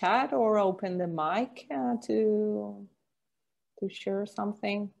write on chat or open the mic to share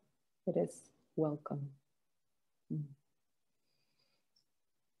something, it is welcome.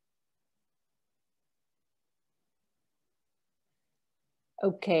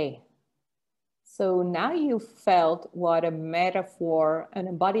 Okay. So now you felt what a metaphor, an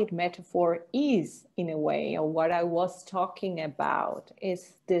embodied metaphor is in a way, or what I was talking about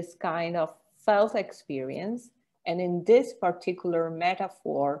is this kind of felt experience. And in this particular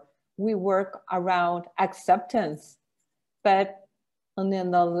metaphor, we work around acceptance, but in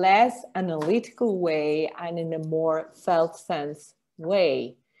a less analytical way and in a more felt sense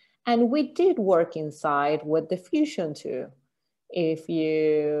way. And we did work inside with the fusion too, if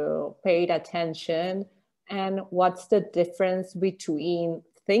you paid attention. And what's the difference between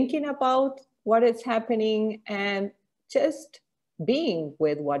thinking about what is happening and just being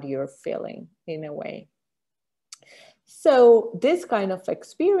with what you're feeling in a way. So this kind of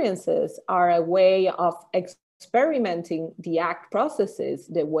experiences are a way of experimenting the act processes,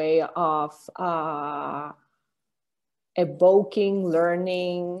 the way of evoking,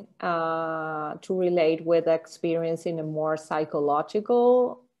 learning to relate with experience in a more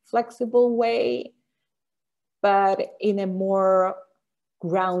psychological, flexible way, but in a more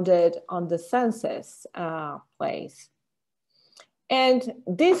grounded on the senses place. And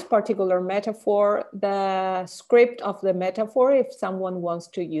this particular metaphor, the script of the metaphor, if someone wants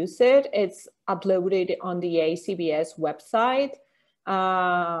to use it, it's uploaded on the ACBS website.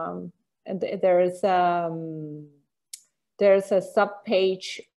 And there's a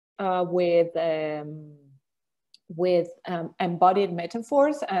subpage with embodied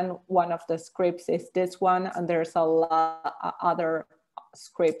metaphors, and one of the scripts is this one, and there's a lot of other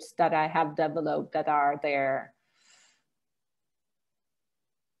scripts that I have developed that are there.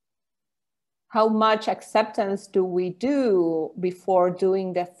 how much acceptance do we do before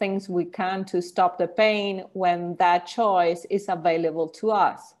doing the things we can to stop the pain when that choice is available to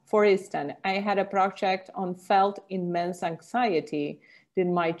us? For instance, I had a project on felt immense anxiety, did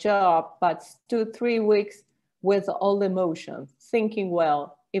my job, but stood 3 weeks with all the emotions, thinking,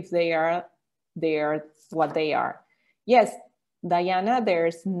 well, if they are what they are. Yes, Diana,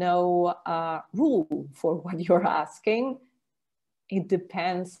 there's no rule for what you're asking. It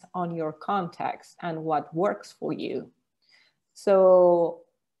depends on your context and what works for you. So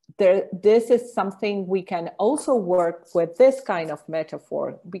this is something we can also work with this kind of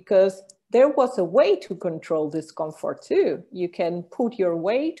metaphor, because there was a way to control discomfort too. You can put your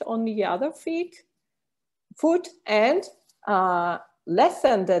weight on the other foot and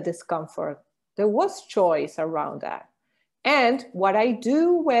lessen the discomfort. There was choice around that. And what I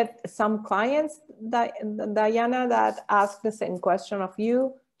do with some clients, Diana, that ask the same question of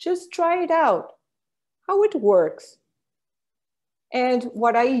you, just try it out, how it works. And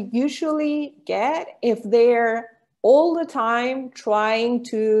what I usually get, if they're all the time trying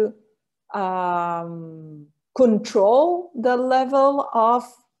to control the level of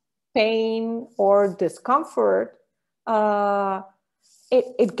pain or discomfort,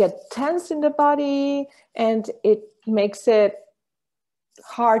 it gets tense in the body, and it makes it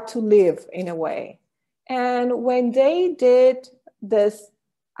hard to live in a way. And when they did this,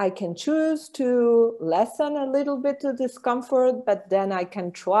 I can choose to lessen a little bit the discomfort, but then I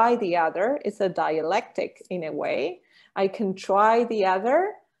can try the other. It's a dialectic in a way. I can try the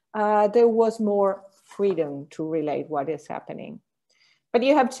other. There was more freedom to relate what is happening. But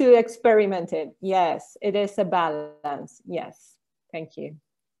you have to experiment it. Yes, it is a balance. Yes, thank you.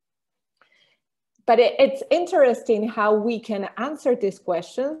 But it's interesting how we can answer these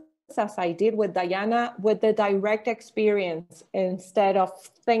questions, as I did with Diana, with the direct experience instead of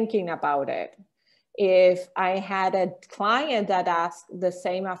thinking about it. If I had a client that asked the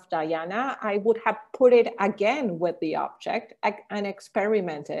same of Diana, I would have put it again with the object and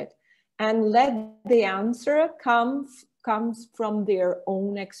experimented and let the answer comes from their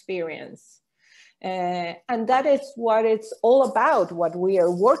own experience. And that is what it's all about, what we are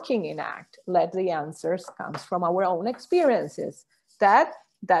working in ACT. Let the answers come from our own experiences. That's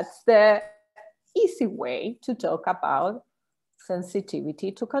the easy way to talk about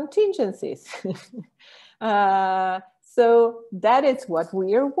sensitivity to contingencies. So that is what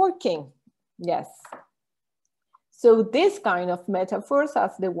we are working. Yes. So this kind of metaphors,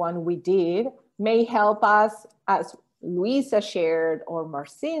 as the one we did, may help us, as Luisa shared or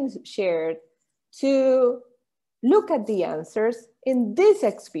Marcin shared, to look at the answers in this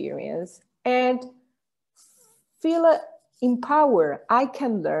experience and feel empowered. I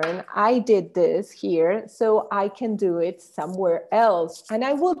can learn, I did this here, so I can do it somewhere else. And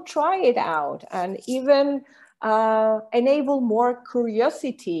I will try it out and even enable more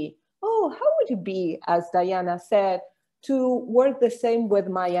curiosity. Oh, how would it be, as Diana said, to work the same with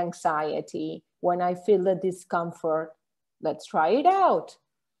my anxiety when I feel the discomfort? Let's try it out.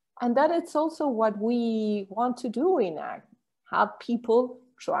 And that is also what we want to do in ACT, have people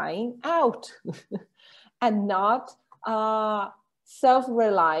trying out and not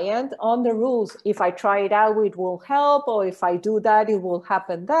self-reliant on the rules. If I try it out, it will help, or if I do that, it will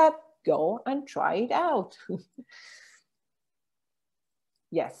happen that. Go and try it out.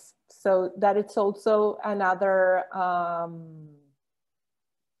 Yes, so that it's also another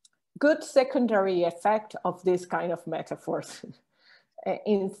good secondary effect of this kind of metaphors.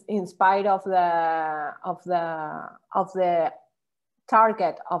 In spite of the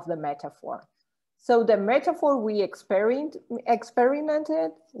target of the metaphor. So the metaphor we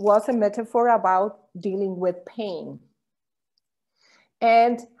experimented was a metaphor about dealing with pain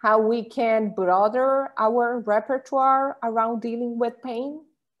and how we can broaden our repertoire around dealing with pain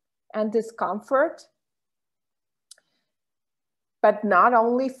and discomfort. But not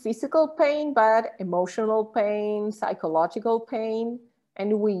only physical pain, but emotional pain, psychological pain.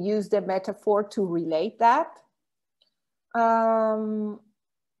 And we use the metaphor to relate that. And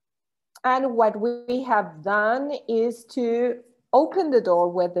what we have done is to open the door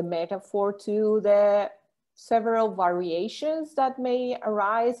with the metaphor to the several variations that may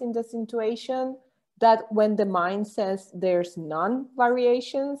arise in the situation, that when the mind says there's none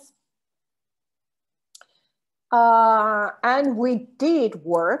variations. And we did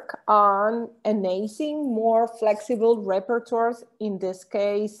work on enhancing more flexible repertoires, in this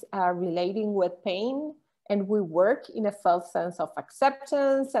case, relating with pain. And we work in a felt sense of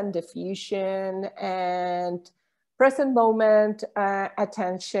acceptance and diffusion and present moment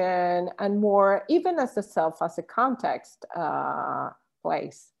attention, and more even as the self as a context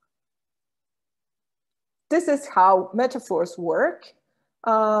place. this is how metaphors work.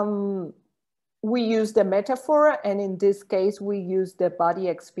 We use the metaphor, and in this case, we use the body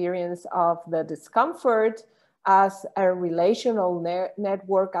experience of the discomfort as a relational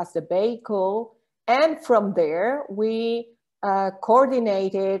network, as the vehicle. And from there, we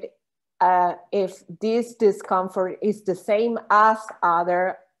coordinated if this discomfort is the same as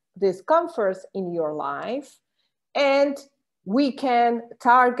other discomforts in your life. And we can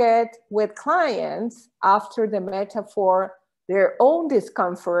target with clients after the metaphor their own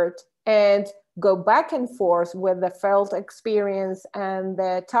discomfort and go back and forth with the felt experience and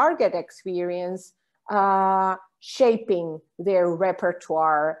the target experience, shaping their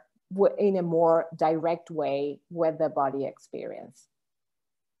repertoire in a more direct way with the body experience.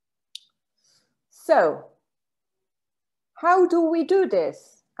 So, how do we do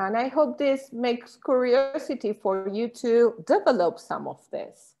this? And I hope this makes curiosity for you to develop some of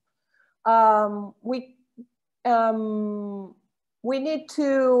this. We need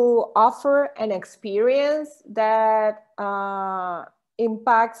to offer an experience that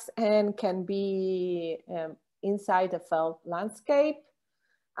impacts and can be inside the felt landscape,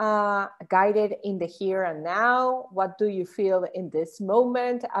 guided in the here and now. What do you feel in this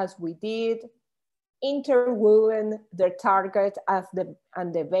moment, as we did? Interwoven the target as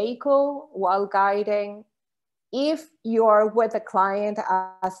and the vehicle while guiding. If you are with a client,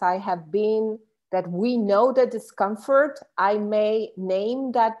 as I have been, that we know the discomfort, I may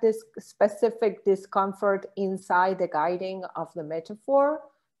name that this specific discomfort inside the guiding of the metaphor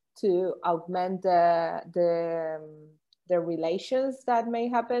to augment the relations that may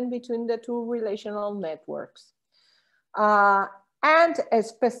happen between the two relational networks. And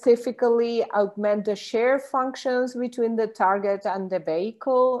specifically augment the shared functions between the target and the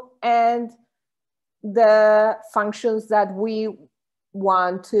vehicle, and the functions that we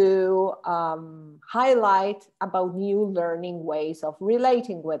want to highlight about new learning ways of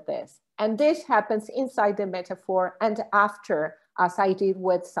relating with this. And this happens inside the metaphor and after, as I did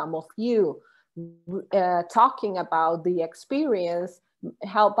with some of you, talking about the experience,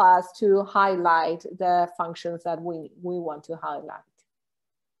 help us to highlight the functions that we want to highlight.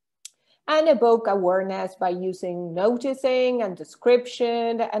 And evoke awareness by using noticing and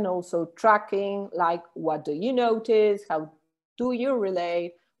description, and also tracking, like what do you notice, how do you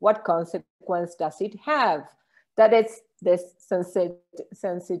relate, what consequence does it have? That it's this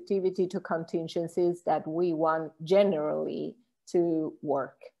sensitivity to contingencies that we want generally to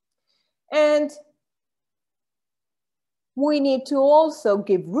work. And we need to also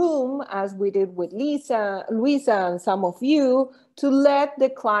give room, as we did with Luisa and some of you, to let the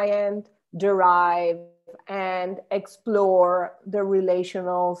client derive and explore the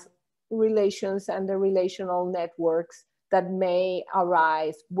relations and the relational networks that may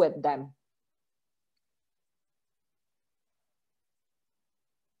arise with them.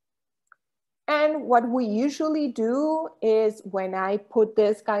 And what we usually do is, when I put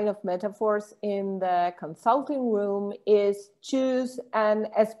this kind of metaphors in the consulting room, is choose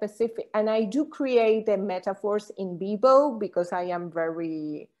a specific, and I do create the metaphors in vivo because I am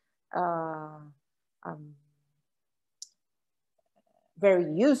very,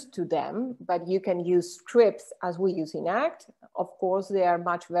 very used to them, but you can use scripts as we use in ACT. Of course, they are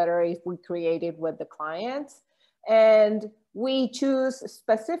much better if we create it with the clients. And we choose a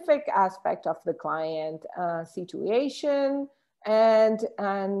specific aspect of the client situation, and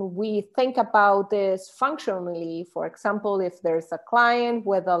we think about this functionally. For example, if there's a client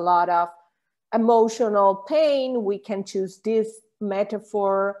with a lot of emotional pain, we can choose this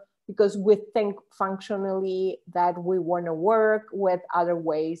metaphor because we think functionally that we want to work with other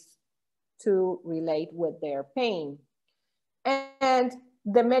ways to relate with their pain. And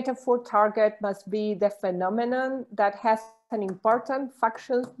the metaphor target must be the phenomenon that has an important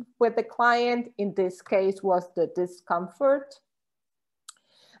function with the client. In this case was the discomfort.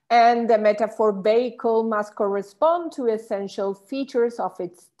 And the metaphor vehicle must correspond to essential features of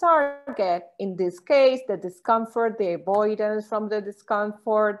its target. In this case, the discomfort, the avoidance from the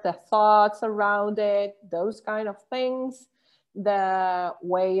discomfort, the thoughts around it, those kind of things, the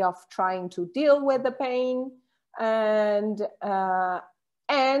way of trying to deal with the pain, and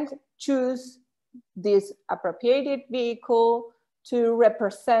choose this appropriated vehicle to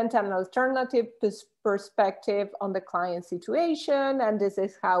represent an alternative perspective on the client situation. And this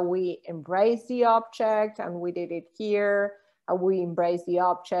is how we embrace the object, and we did it here. How we embrace the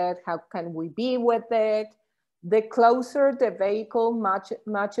object, how can we be with it? The closer the vehicle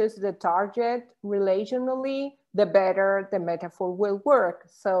matches the target relationally, the better the metaphor will work.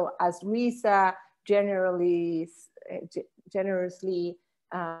 So as Lisa generously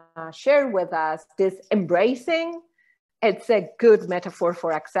shared with us, this embracing, it's a good metaphor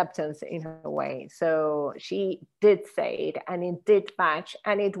for acceptance in a way. So she did say it, and it did match,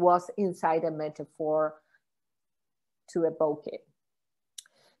 and it was inside a metaphor to evoke it.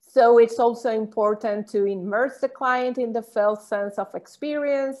 So it's also important to immerse the client in the felt sense of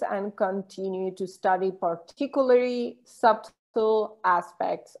experience and continue to study particularly subtle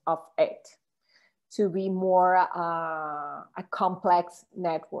aspects of it to be more a complex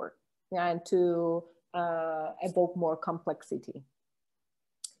network and to evoke more complexity.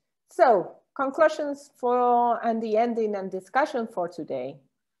 So conclusions and the ending and discussion for today.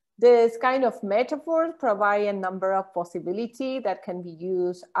 This kind of metaphors provide a number of possibilities that can be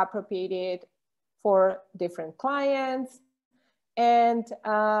used, appropriated for different clients, and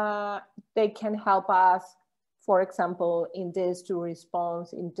they can help us, for example, in this to respond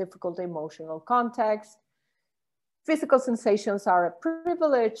in difficult emotional context. Physical sensations are a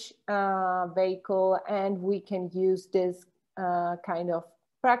privileged vehicle, and we can use this kind of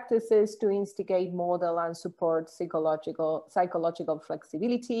practices to instigate, model, and support psychological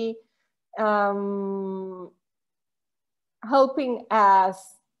flexibility, helping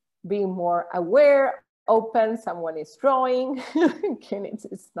us be more aware, open. Someone is drawing,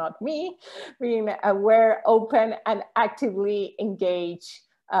 it's not me. Being aware, open, and actively engage,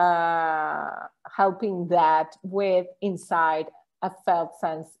 helping that with inside a felt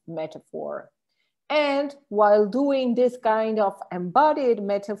sense metaphor. And while doing this kind of embodied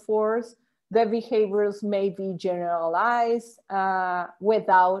metaphors, the behaviors may be generalized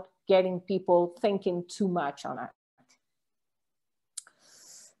without getting people thinking too much on it.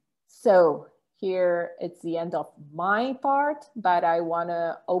 So here it's the end of my part, but I want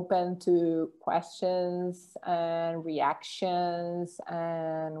to open to questions and reactions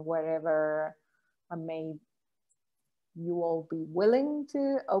and whatever may you all be willing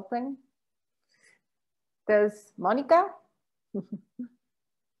to open. Does Monica?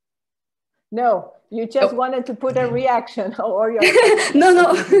 No, you just wanted to put a reaction or your no.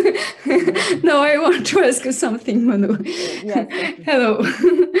 No, I want to ask you something, Manu. Yes. Hello.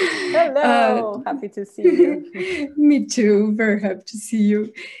 Hello, happy to see you. Me too, very happy to see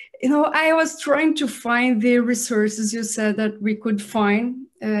you. You know, I was trying to find the resources you said that we could find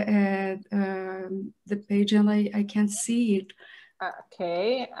at the page, and I can't see it.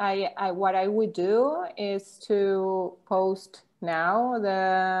 Okay, what I would do is to post now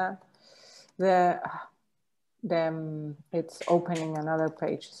it's opening another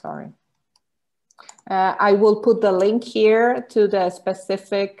page, sorry. I will put the link here to the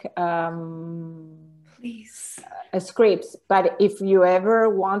specific Please. Scripts, but if you ever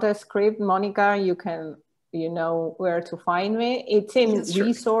want a script, Monica, you know where to find me. It's in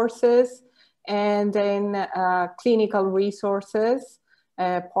resources and then clinical resources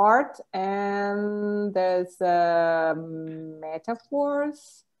part, and there's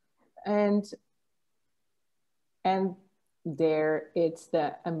metaphors, and there it's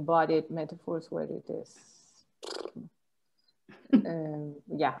the embodied metaphors where it is.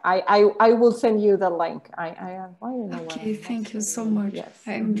 Yeah, I will send you the link. I don't know. Okay, thank you so much. Yes.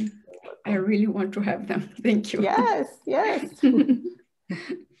 I really want to have them. Thank you. Yes.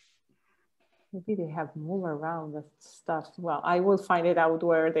 Maybe they have moved around the stuff. Well, I will find it out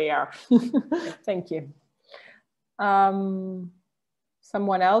where they are. Thank you.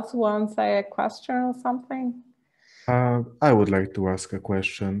 Someone else wants a question or something? I would like to ask a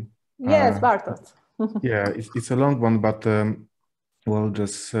question. Yes, Bartos. Yeah, it's a long one, but well,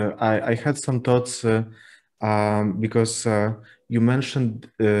 just I had some thoughts because you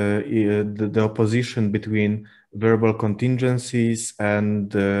mentioned the opposition between verbal contingencies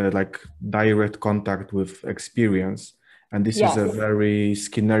and like direct contact with experience. And this is a very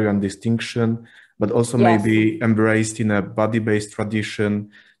Skinnerian distinction, but also maybe embraced in a body-based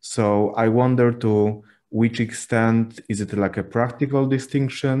tradition. So I wonder to which extent is it like a practical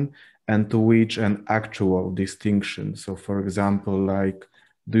distinction and to which an actual distinction? So for example, like,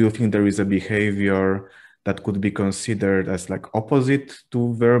 do you think there is a behavior that could be considered as like opposite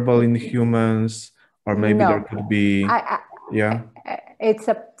to verbal in humans? Or maybe there could be,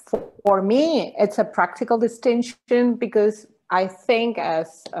 for me, it's a practical distinction because I think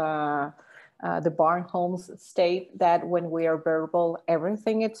as the Barnholmes state that when we are verbal,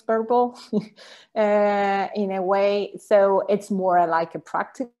 everything is verbal in a way. So it's more like a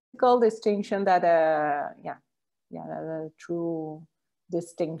practical distinction that a true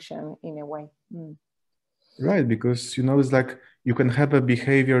distinction in a way. Right, because it's like you can have a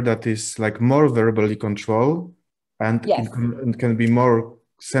behavior that is like more verbally controlled and it can be more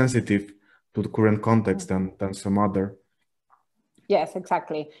sensitive to the current context than some other. Yes,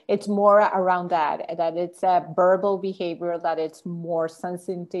 exactly. It's more around that it's a verbal behavior, that it's more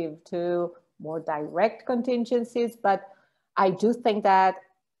sensitive to more direct contingencies. But I do think that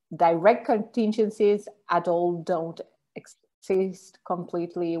direct contingencies at all don't exist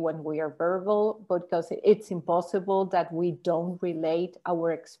completely when we are verbal, because it's impossible that we don't relate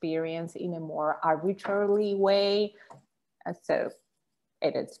our experience in a more arbitrary way. And so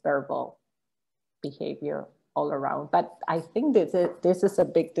it is verbal behavior all around. But I think this is a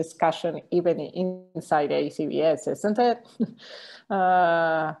big discussion even inside ACBS, isn't it?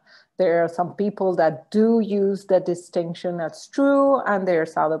 There are some people that do use the distinction as true, and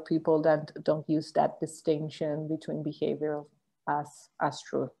there's other people that don't use that distinction between behavior as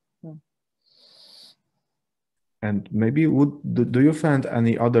true. And maybe do you find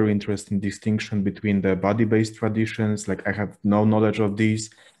any other interesting distinction between the body-based traditions, like I have no knowledge of these,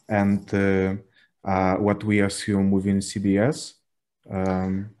 and what we assume within CBS?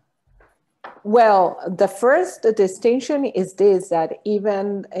 Well, the first distinction is this, that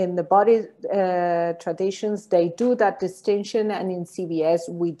even in the body traditions, they do that distinction, and in CBS,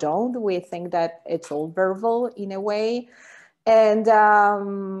 we don't. We think that it's all verbal in a way. And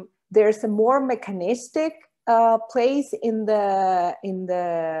there's a more mechanistic place in the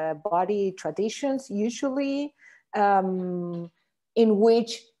body traditions, usually, in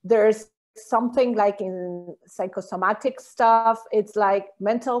which there's something like in psychosomatic stuff, it's like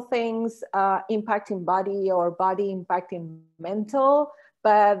mental things impacting body, or body impacting mental,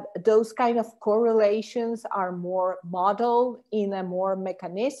 but those kind of correlations are more modeled in a more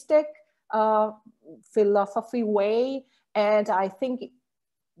mechanistic philosophy way. And I think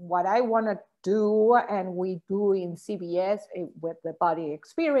what I want to do, and we do in CBS with the body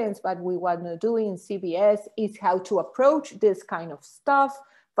experience, but we want to do in CBS is how to approach this kind of stuff,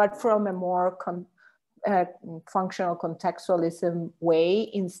 but from a more functional contextualism way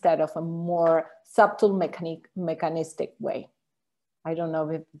instead of a more subtle mechanistic way. I don't know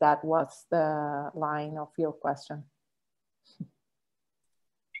if that was the line of your question.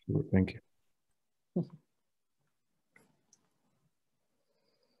 Sure, thank you.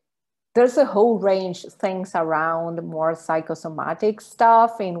 There's a whole range of things around more psychosomatic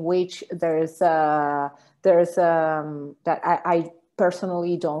stuff in which there's that I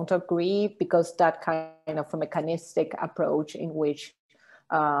personally don't agree, because that kind of a mechanistic approach in which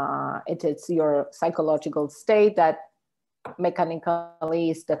it is your psychological state that mechanically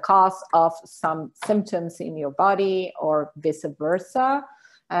is the cause of some symptoms in your body, or vice versa,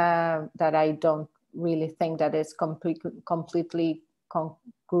 that I don't really think that is completely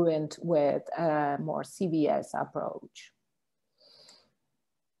congruent with a more CBS approach.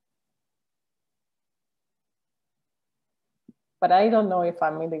 But I don't know if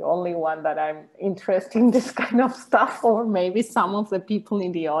I'm the only one that I'm interested in this kind of stuff, or maybe some of the people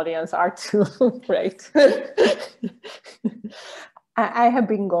in the audience are too. Right? I have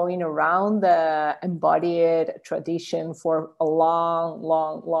been going around the embodied tradition for a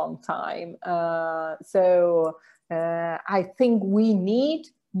long time. So I think we need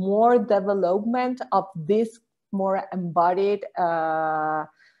more development of this more embodied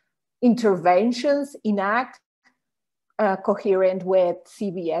interventions in ACT, coherent with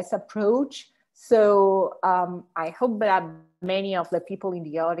CBS approach. So I hope that many of the people in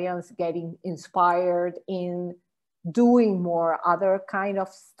the audience getting inspired in doing more other kind of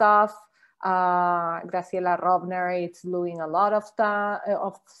stuff. Graciela Robner is doing a lot of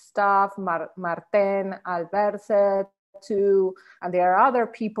stuff. Martin Alberset too, and there are other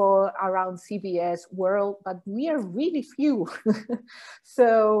people around CBS world, but we are really few.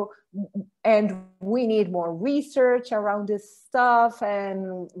 So, and we need more research around this stuff,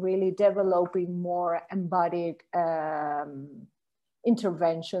 and really developing more embodied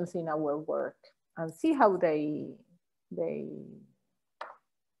interventions in our work, and see how they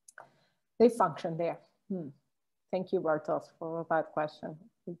function there. Thank you, Bartos, for that question.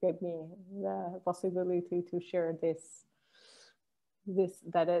 It gave me the possibility to share this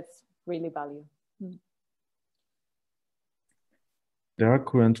that it's really valuable. There are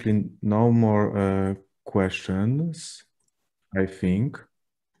currently no more questions, I think.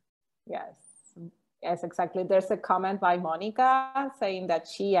 Yes, exactly. There's a comment by Monica saying that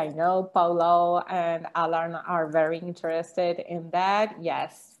I know Paulo and Alan are very interested in that.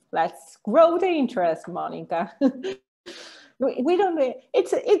 Yes, let's grow the interest, Monica. We don't.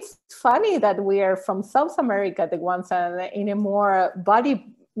 It's funny that we are from South America, the ones in a more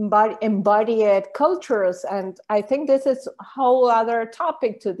embodied cultures, and I think this is a whole other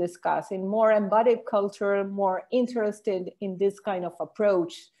topic to discuss. In more embodied culture, more interested in this kind of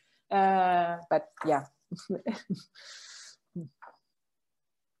approach. But yeah.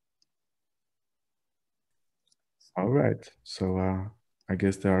 All right. So I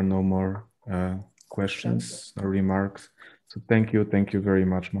guess there are no more questions or remarks. So thank you very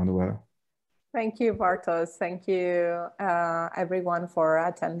much, Manuela. Thank you, Bartos. Thank you, everyone, for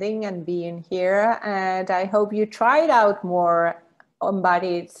attending and being here. And I hope you tried out more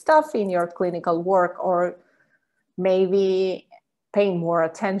embodied stuff in your clinical work, or maybe paying more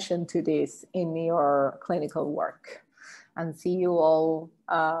attention to this in your clinical work. And see you all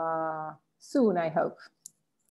soon, I hope.